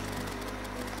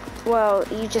 Well,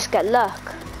 you just get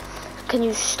luck. Can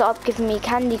you stop giving me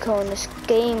candy corn in this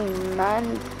game,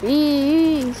 man?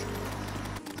 Please.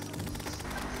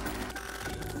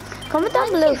 Comment down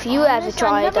below if you ever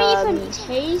tried I never even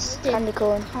tasted candy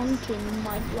corn. pumpkin in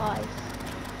my life.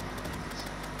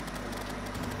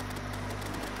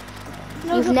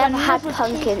 No, You've look, never had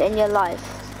pumpkin in your life?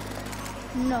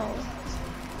 No.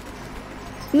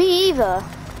 Me either.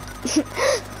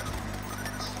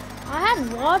 I had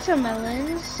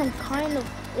watermelons, some kind of,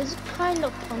 it's kind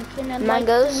of pumpkin and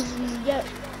mangoes. Like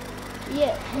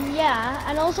yeah,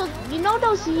 and also you know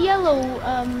those yellow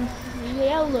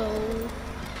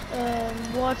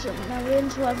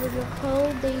watermelons, whatever they're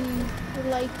called. They're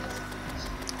like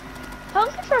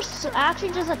pumpkins are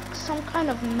actually just like some kind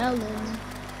of melon.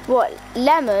 What,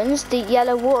 lemons? The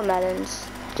yellow watermelons?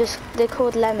 Just, they're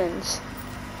called lemons.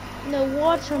 No,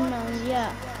 watermelon,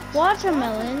 yeah.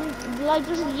 Watermelon, like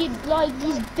there's like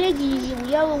these big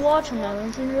yellow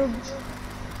watermelons, and they're,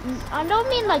 I don't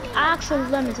mean like actual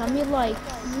lemons, I mean like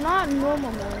not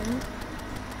normal melons.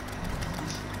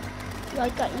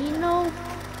 Like you know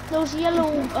those yellow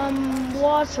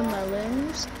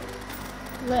watermelons,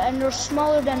 and they're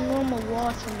smaller than normal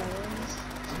watermelons.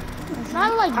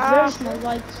 Not like very small,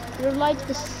 like they're like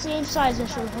the same size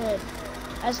as your head,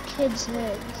 as kids'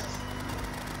 heads.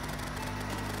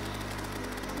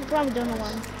 You probably don't know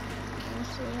one.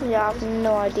 Yeah, I have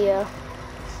no idea.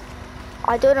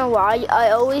 I don't know why. I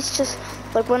always just,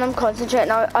 like when I'm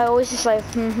concentrating, I always just like,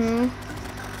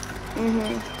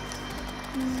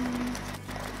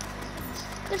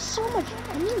 There's so much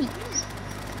enemies.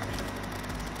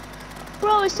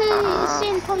 Bro, it's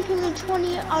saying pumpkin with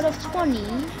 20 out of 20.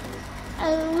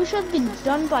 And we should have been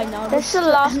done by now. That's the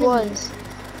last one.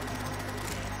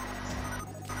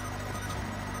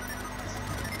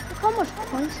 Look how much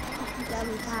points that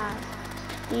we have.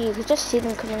 You could just see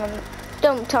them coming on.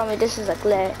 Don't tell me this is a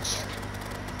glitch.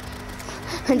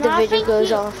 And the No, I video think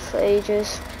goes off for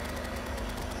ages.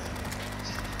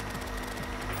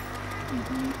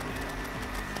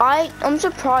 I'm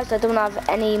surprised I don't have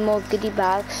any more goodie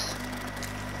bags.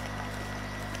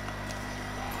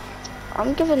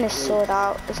 I'm giving this sword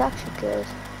out. It's actually good.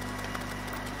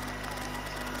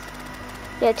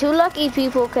 Yeah, 2 lucky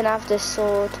people can have this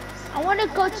sword. I want to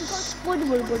go to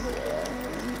Squidward, but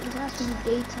it has to be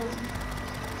daytime.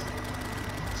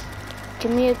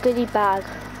 Give me a goodie bag,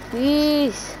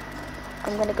 please.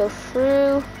 I'm gonna go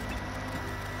through.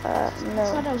 I thought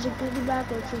No. that was a goodie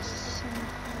bag or just.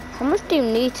 How much do you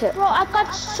need to? Bro, I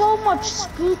got so much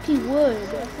spooky wood.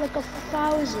 Like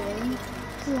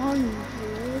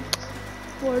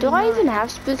 1,200. Do I even have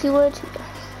spooky wood?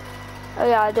 Oh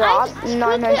yeah, I do. I have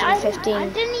 915. I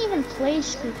didn't even play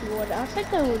spooky wood. I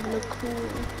think it would look cool.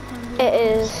 It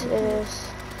is. It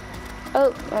is.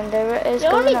 Oh, and there it is.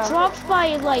 It only Going up. drops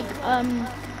by like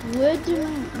wood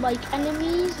like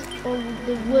enemies or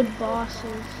the wood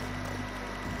bosses.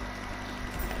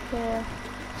 Yeah.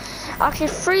 Actually,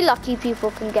 3 lucky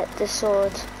people can get this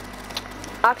sword.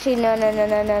 Actually, no.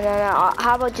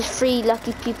 How about just 3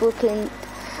 lucky people can?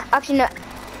 Actually, no.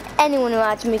 Anyone who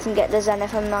adds me can get the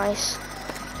Zenith. I'm nice.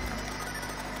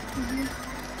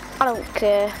 I don't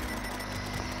care.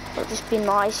 It'll just be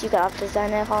nice. You can have the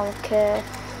Zenith. I don't care.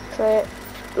 For it.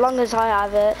 Long as I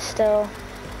have it, still.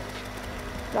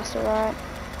 That's alright.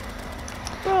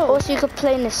 Bro, Also, you could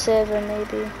play in the server,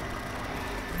 maybe.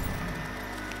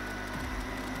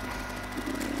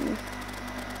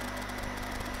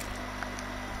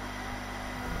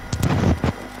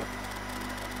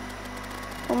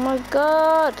 Oh my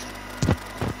god!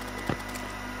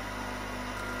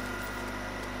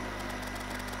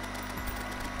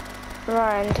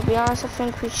 Ryan, to be honest, I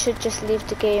think we should just leave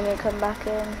the game and come back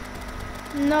in.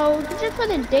 no, just for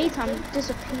the daytime it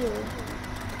disappeared.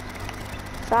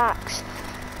 Facts.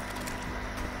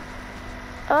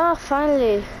 Oh,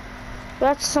 finally. We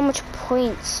had so much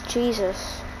points,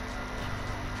 Jesus.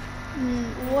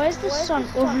 Why is the sun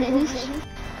orange?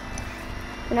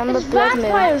 Remember It's blood moon?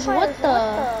 vampires, what the?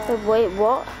 Oh, wait,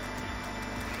 what?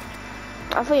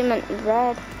 I thought you meant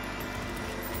red.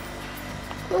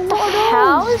 What What are the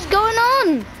hell those? is going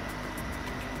on?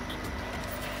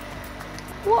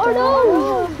 What are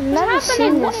those? Never What's seen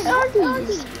happening? What this. are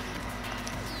these?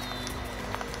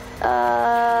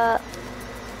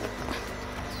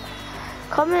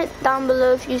 Comment down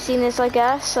below if you've seen this, I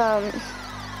guess. Yo,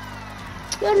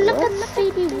 look at the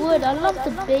baby wood. I love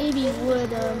the baby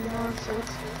wood monster.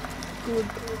 It's good.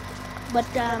 But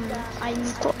I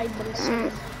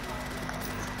believe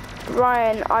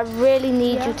Ryan, I really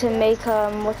need you to make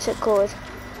what's it called?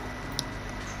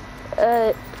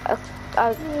 Like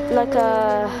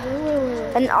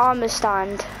an armor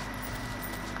stand.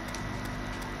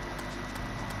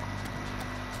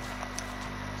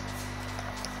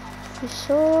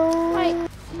 So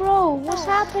bro, what's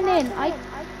happening? I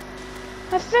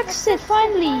fixed it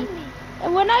finally.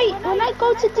 And when I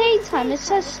go to daytime, it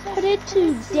says put it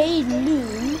to day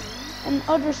noon and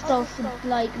other stuff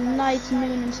like night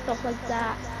noon and stuff like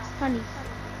that. Honey,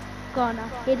 gone. I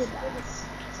hated that.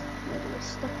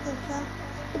 Stuff like that.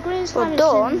 The green slime is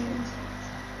dawn? in.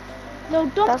 No,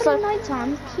 don't That's put it like-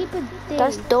 nighttime. Keep it day.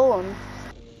 that's dawn.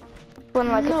 When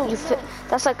like No.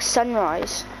 that's like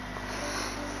sunrise.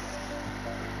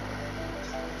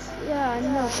 Yeah, I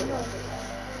know.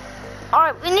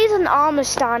 Alright, we need an armor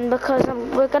stand because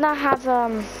we're gonna have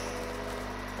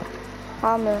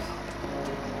armor.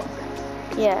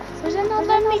 Yeah. Does it not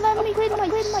let me upgrade my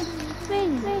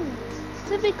thing?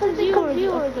 Is it because you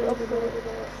upgraded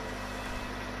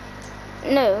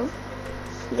it? No.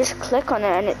 You just click on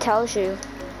it and it tells you.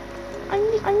 I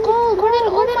need gold. Where did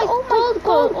all my gold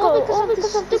go? All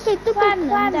because of the stupid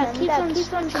platinum that keeps on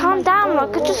switching. Calm down, I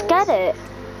could just get it.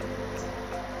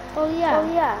 Oh yeah.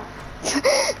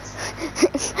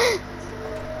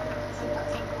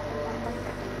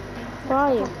 Where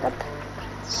are you?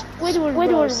 Squidward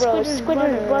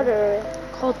brother.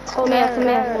 Called Come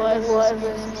here, whatever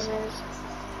his name is.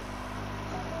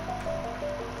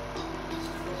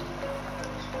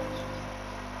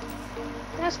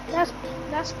 That's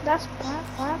black.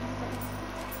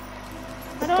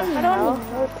 I don't even know.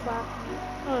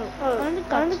 I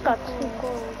only got 2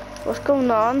 gold. What's going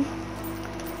on?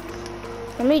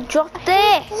 Let me drop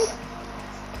this.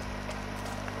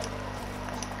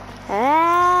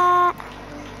 Ah.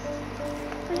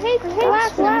 I hate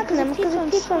platinum because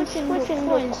it keeps on switching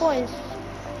the coins.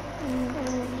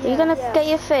 Are you gonna get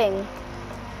your thing?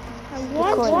 I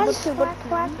want coins. to, but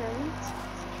platinum.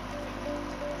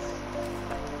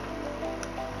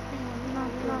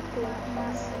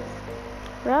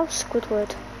 Where else,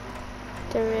 Squidward?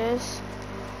 There is.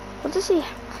 What does he?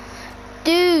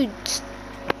 Dude,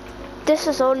 this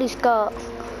is all he's got.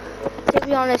 To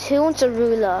be honest, who wants a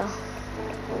ruler?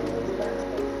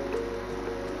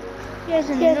 He has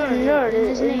a nerd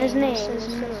in his name. Says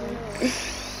nerd.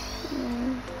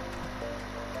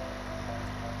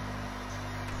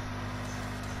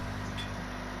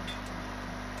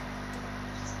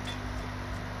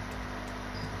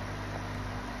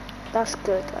 That's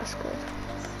good, that's good.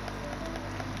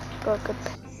 Got good.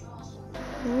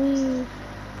 Wee.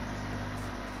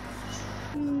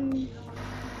 And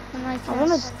I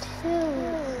wanna still.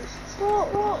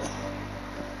 Whoa.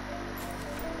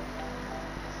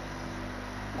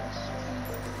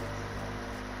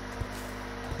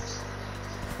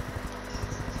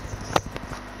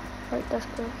 Right, that's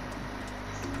good.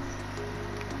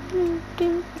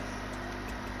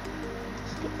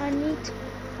 I need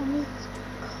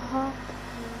cop.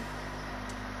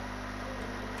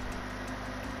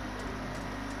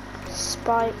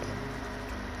 Spike.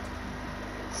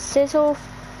 Sizzle.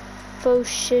 Faux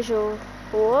shizzle.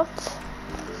 What?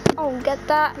 I don't get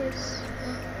that. This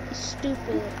is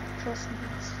stupid. Trust me.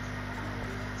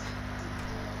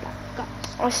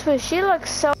 I suppose she like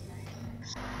sells.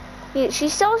 Yeah, she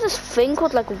sells this thing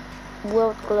called like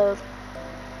world globe.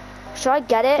 Should I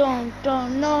get it?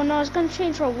 Don't. No, it's gonna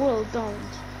change our world. Don't.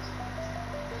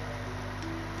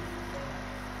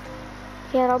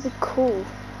 Yeah, that'll be cool.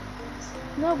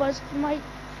 No, but it might.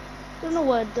 Don't know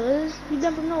what it does. You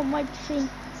never know. It might change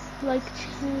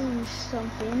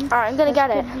something. Alright, I'm gonna get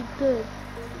it. Could be good.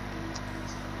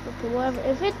 Okay, whatever.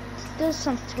 If it does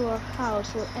something to our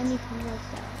house or anything like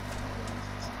that.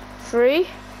 3,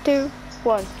 2,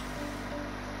 1.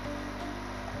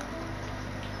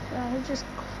 Yeah, it's just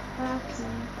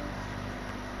cracking.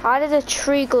 I added a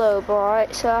tree globe,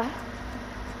 alright, so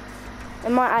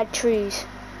it might add trees.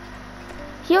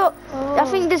 Yo, I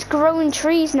think there's growing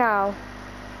trees now.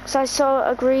 Cause I saw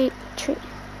a green tree.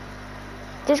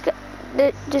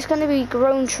 There's gonna be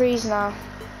grown trees now,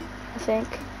 I think.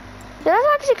 Yeah, that's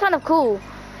actually kind of cool.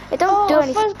 It don't do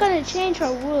anything. I was gonna change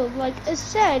our world. Like it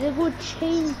said, it would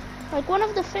change. Like one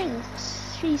of the things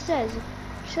she says,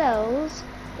 shells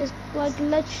is like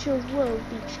let your world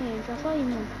be changed. I thought you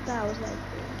meant that was like.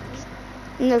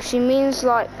 No, she means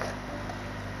like.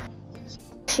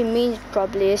 She means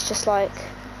probably it's just like.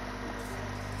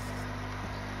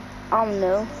 I don't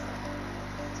know.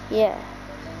 Yeah.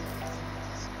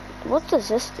 What does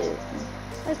this do?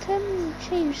 I can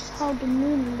change how the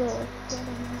moon looks.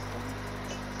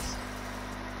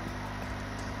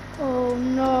 Oh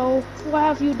no! What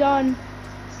have you done?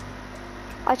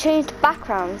 I changed the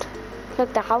background.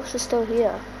 Look, the house is still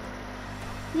here.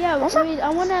 Yeah, wait. I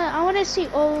wanna see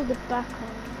all the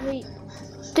background. Wait.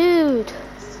 Dude,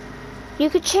 you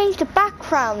could change the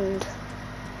background.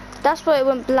 That's why it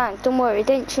went blank. Don't worry, it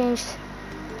didn't change.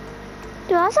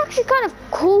 Dude, that's actually kind of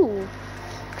cool.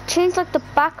 Change like the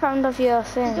background of your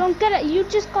thing. I don't get it. You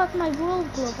just got my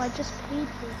world globe. I just paid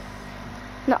for it.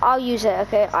 No, I'll use it.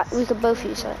 Okay, we could both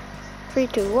use it. 3,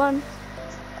 2, 1.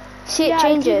 See, yeah, it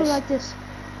changes. People like this.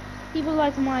 People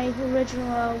like my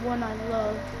original one. I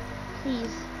love.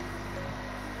 Please.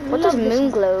 What does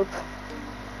moon globe?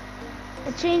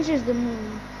 It changes the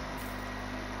moon.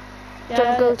 Yeah, do you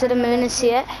want to go to the moon and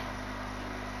see it?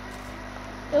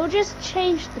 It will just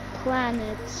change the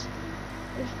planets.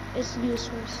 It's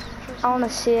useless. I want to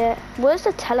see it. Where's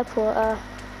the teleporter?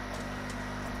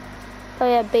 Oh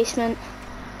yeah, basement.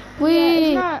 Yeah,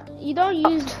 it's not. You don't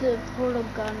use the portal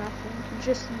gun. I think you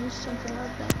just use something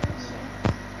like that.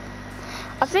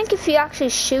 I think if you actually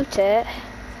shoot it,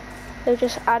 they'll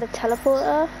just add a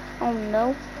teleporter. Oh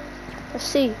no. Let's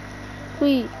see.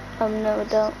 Oh no, I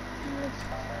don't.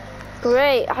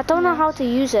 Great. I don't know how to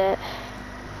use it.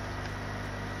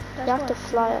 You have to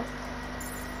fly it.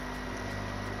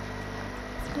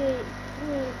 Wait,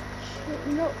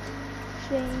 no,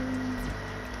 change.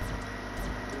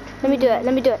 Let me do it.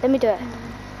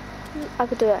 I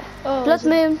could do it. Oh, Blood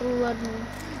moon. Blood moon.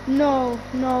 No,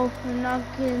 I'm not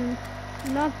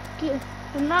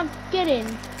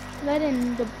getting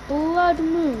letting the blood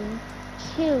moon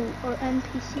kill our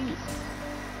NPCs.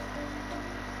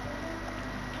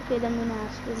 Okay, the moon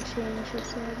has been changed,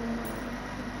 so I don't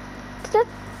know.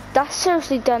 That's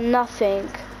seriously done nothing.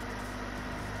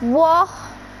 What?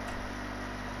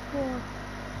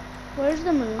 Where's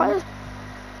the moon?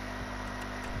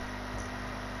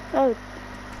 Oh.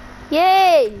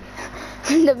 Yay!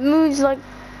 The moon's like...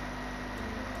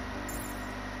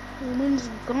 The moon's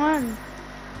gone.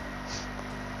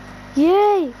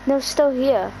 Yay! No, it's still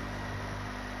here.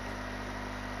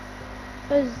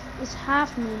 It's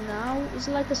half moon now. It's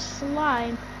like a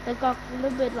slime that got a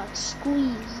little bit like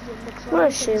squeezed. It looks Where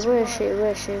like is she? it's Where is body. she?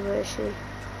 Where is she? Where is she?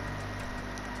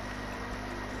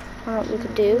 I don't know what we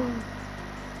could do.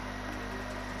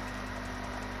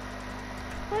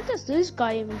 What does this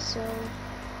guy even sell?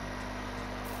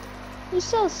 He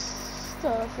sells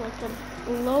stuff like a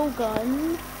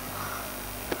blowgun.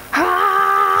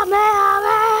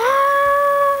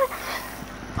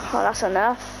 Oh, that's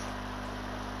enough.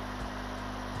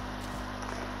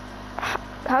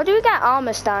 How do we get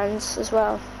armor stands as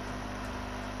well?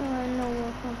 I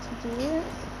know how to do it.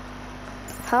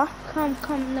 Huh?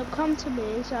 Come to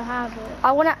me, so I have it.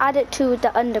 I want to add it to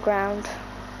the underground.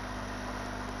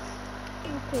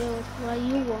 Okay, what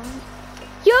you want?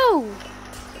 Yo!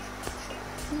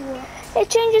 What? It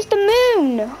changes the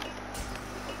moon!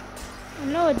 I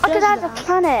know it I does could add that. a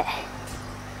planet.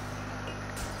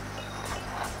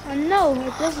 I know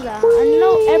it does that. I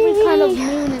know every kind of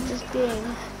moon in this game.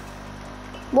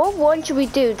 What one should we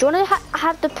do? Do you want to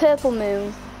have the purple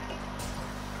moon?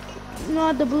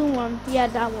 Not the blue one. Yeah,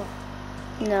 that one.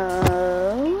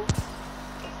 No.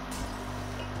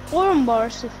 Orange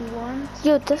bars if you want.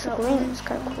 Yo, this That green one. is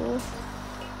kind of cool.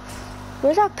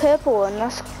 Where's that purple one?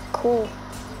 That's cool.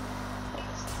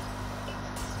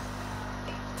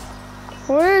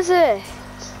 Where is it?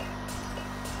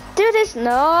 Do this.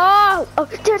 No. Oh,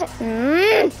 do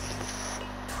it.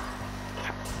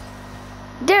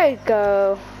 There you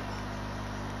go.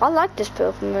 I like this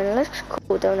purple moon. It looks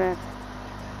cool, don't it?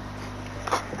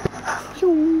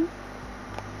 Yo.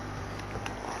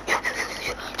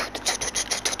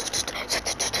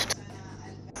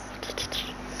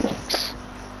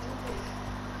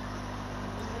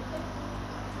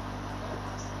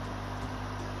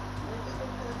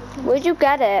 Where'd you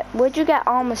get it? Where'd you get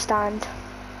armor stand?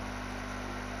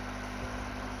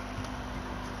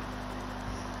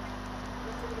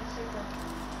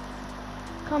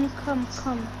 Come.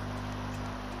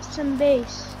 Some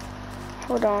base.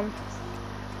 Hold on.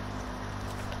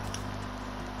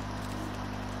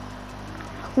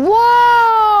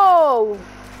 Whoa!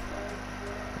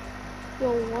 Yo,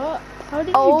 what? How did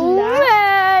you Oh do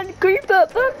that? man! Creep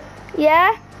up.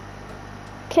 Yeah?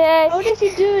 Okay. How did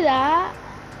you do that?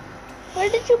 Where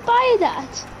did you buy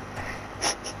that?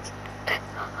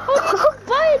 How did you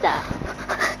buy that?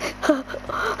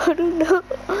 I don't know.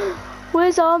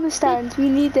 Where's armor stands? We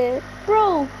need it.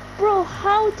 Bro,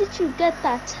 how did you get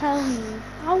that? Tell me.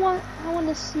 I want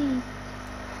to see.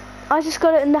 I just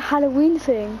got it in the Halloween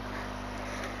thing.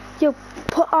 Yo,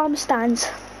 put armor stands.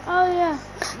 Oh yeah.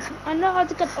 I know how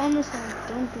to get armor stand.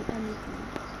 Don't do anything.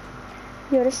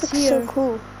 Yo, this looks so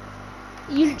cool.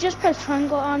 You just press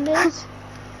triangle on this.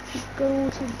 You go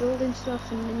to building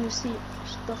stuff and then you see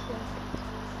stuff like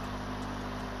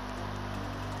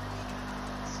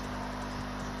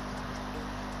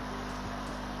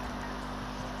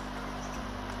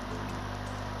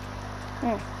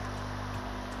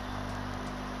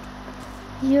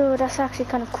Yo, that's actually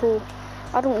kind of cool.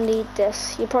 I don't need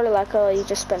this. You're probably like, oh, you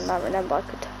just spent that. Remember, I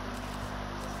could.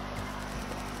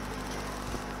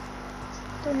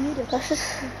 don't need it.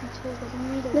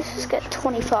 Let's just get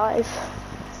 25.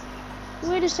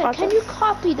 Wait a sec. Can you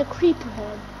copy the creeper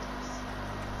head?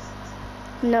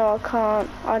 No, I can't.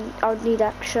 I'd need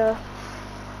extra.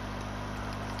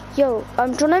 Yo, do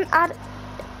you want to add?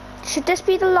 Should this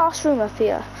be the last room up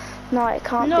here? No, it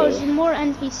can't No, be. there's more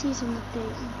NPCs in the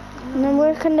game. Then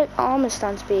where can the armor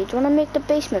stands be? Do you want to make the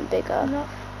basement bigger? No.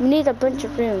 We need a bunch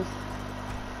of room.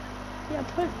 Yeah,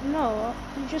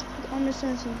 you just put armor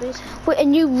stands in the basement. Wait, a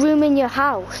new room in your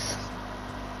house?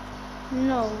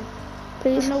 No.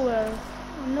 Please? Nowhere.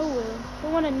 I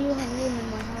want a new room in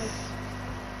my house.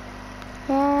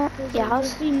 Your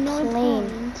house There'd be no clean.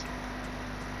 point.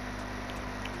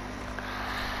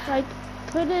 Like,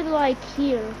 put it like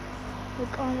here.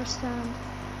 Like armor stand.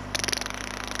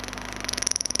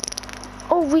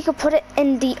 Oh, we could put it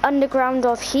in the underground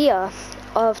of here.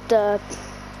 Of the...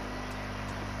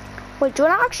 Wait, do you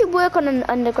want to actually work on an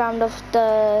underground of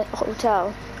the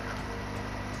hotel?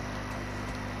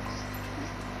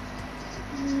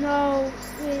 No,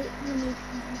 wait, let me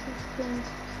think.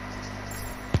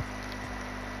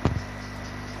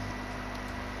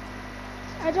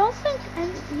 I don't think,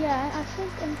 I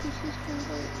think NPCs can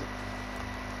go.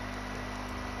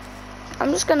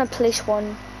 I'm just gonna place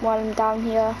one while I'm down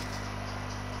here.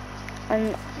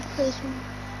 And Place one.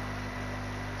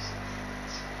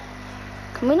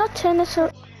 can we not turn this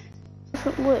a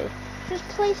different way? Just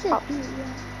place it. Oh.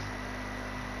 Yeah.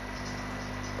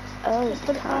 Oh, Just you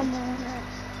put can. armor on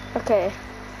it. Okay.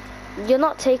 You're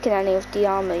not taking any of the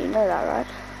armor, you know that, right?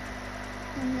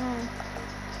 I know.